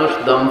ফানুষ,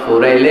 দম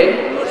ফুরাইলে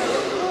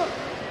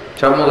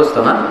সব মুখস্থ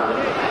না,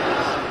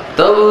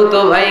 তবু তো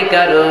ভাই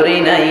কারোরই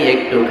নাই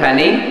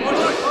একটুখানি।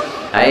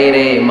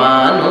 আরে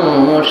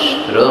মানুষ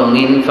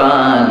রঙিন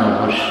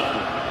ফানুষ,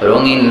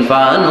 রঙিন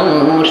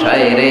ফানুষ,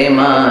 আরে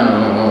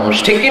মানুষ,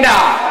 ঠিক কিনা?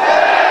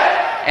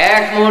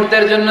 এক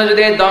মুহূর্তের জন্য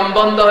যদি দম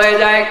বন্ধ হয়ে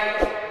যায়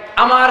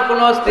আমার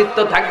কোনো অস্তিত্ব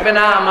থাকবে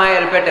না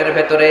মায়ের পেটের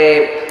ভেতরে।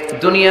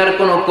 দুনিয়ার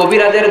কোনো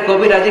কবিরাজের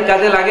কবিরাজি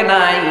কাজে লাগে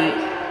নাই,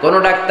 কোন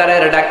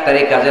ডাক্তারের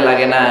ডাক্তারি কাজে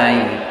লাগে নাই।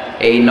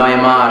 এই 9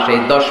 মাস, এই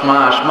 10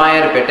 মাস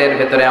মায়ের পেটের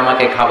ভেতরে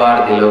আমাকে খাবার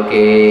দিল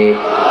কে?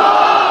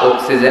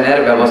 অক্সিজেনের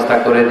ব্যবস্থা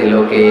করে দিল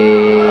কে?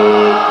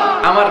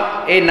 আমার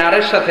এই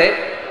নারের সাথে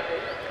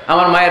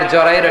আমার মায়ের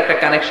জরায়ের একটা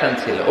কানেকশন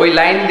ছিল, ওই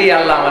লাইন দিয়ে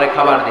আল্লাহ আমারে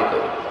খাবার দিত।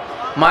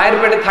 মায়ের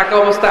পেটে থাকা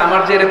অবস্থায়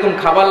আমার যে এরকম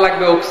খাবার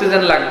লাগবে,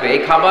 অক্সিজেন লাগবে,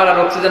 এই খাবার আর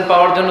অক্সিজেন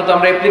পাওয়ার জন্য তো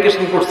আমরা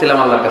অ্যাপ্লিকেশন করছিলাম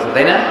আল্লাহর কাছে,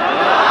 তাই না?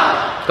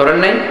 করেন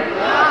নাই?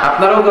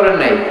 আপনারাও করেন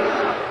নাই?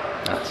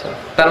 আচ্ছা,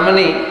 তার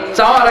মানে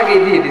চাওয়ার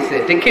আগেই দিয়ে দিছে,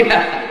 ঠিক কিনা?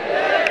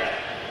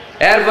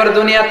 এরপর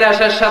দুনিয়াতে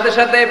আসার সাথে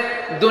সাথে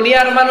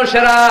দুনিয়ার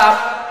মানুষেরা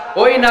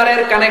ওই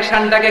নারের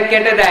কানেকশনটাকে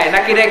কেটে দেয়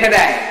নাকি রেখে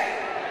দেয়?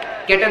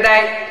 কেটে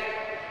দেয়।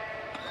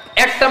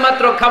 একটা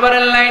মাত্র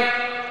খাবারের লাইন,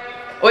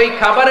 ওই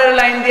খাবারের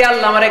লাইন দিয়ে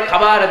আল্লাহ আমারে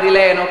খাবার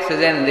দিলেন,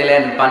 অক্সিজেন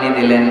দিলেন, পানি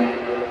দিলেন।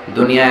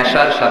 দুনিয়া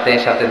আসার সাথে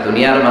সাথে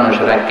দুনিয়ার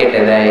মানুষেরা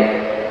কেটে দেয়।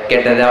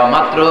 কেটে দেওয়া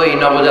মাত্রই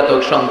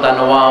নবজাতক সন্তান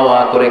ওয়া ওয়া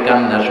করে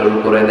কান্না শুরু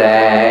করে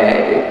দেয়,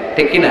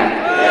 ঠিক কিনা?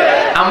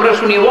 আমরা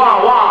শুনি ওয়া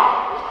ওয়া,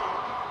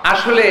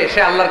 আসলে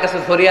সে আল্লাহর কাছে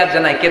ফরিয়াদ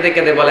জানায়, কেঁদে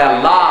কেঁদে বলে,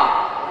 আল্লাহ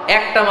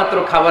একটা মাত্র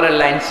খাবারের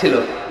লাইন ছিল,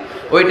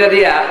 ওইটা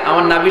দিয়া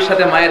আমার নাভির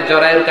সাথে মায়ের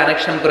জরায়ুর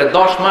কানেকশন করে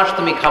 10 মাস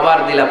তুমি খাবার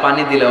দিলা,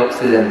 পানি দিলা,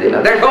 অক্সিজেন দিলা।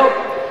 দেখো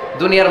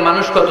দুনিয়ার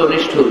মানুষ কত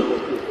নিষ্ঠুর,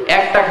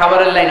 একটা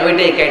খাবারের লাইন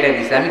ওইটাই কেটে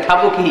দিছে, আমি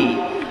খাবো কি?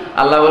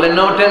 আল্লাহ বলে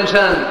নো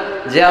টেনশন,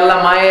 যে আল্লাহ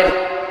মায়ের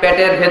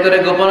পেটের ভেতরে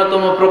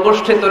গোপনতম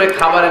প্রকোষ্ঠে তোরে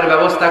খাবারের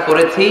ব্যবস্থা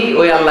করেছি,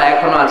 ওই আল্লাহ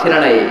এখনো আছে না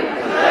নাই?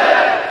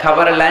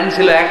 খাবারের লাইন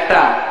ছিল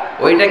একটা,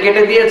 ওইটা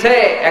কেটে দিয়েছে,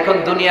 এখন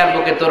দুনিয়ার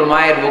বুকে তোর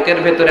মায়ের বুকের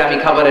ভেতরে আমি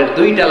খাবারের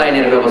 2টা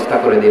লাইনের ব্যবস্থা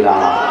করে দিলাম।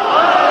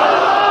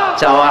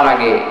 চাওয়ার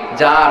আগে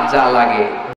যার যা লাগে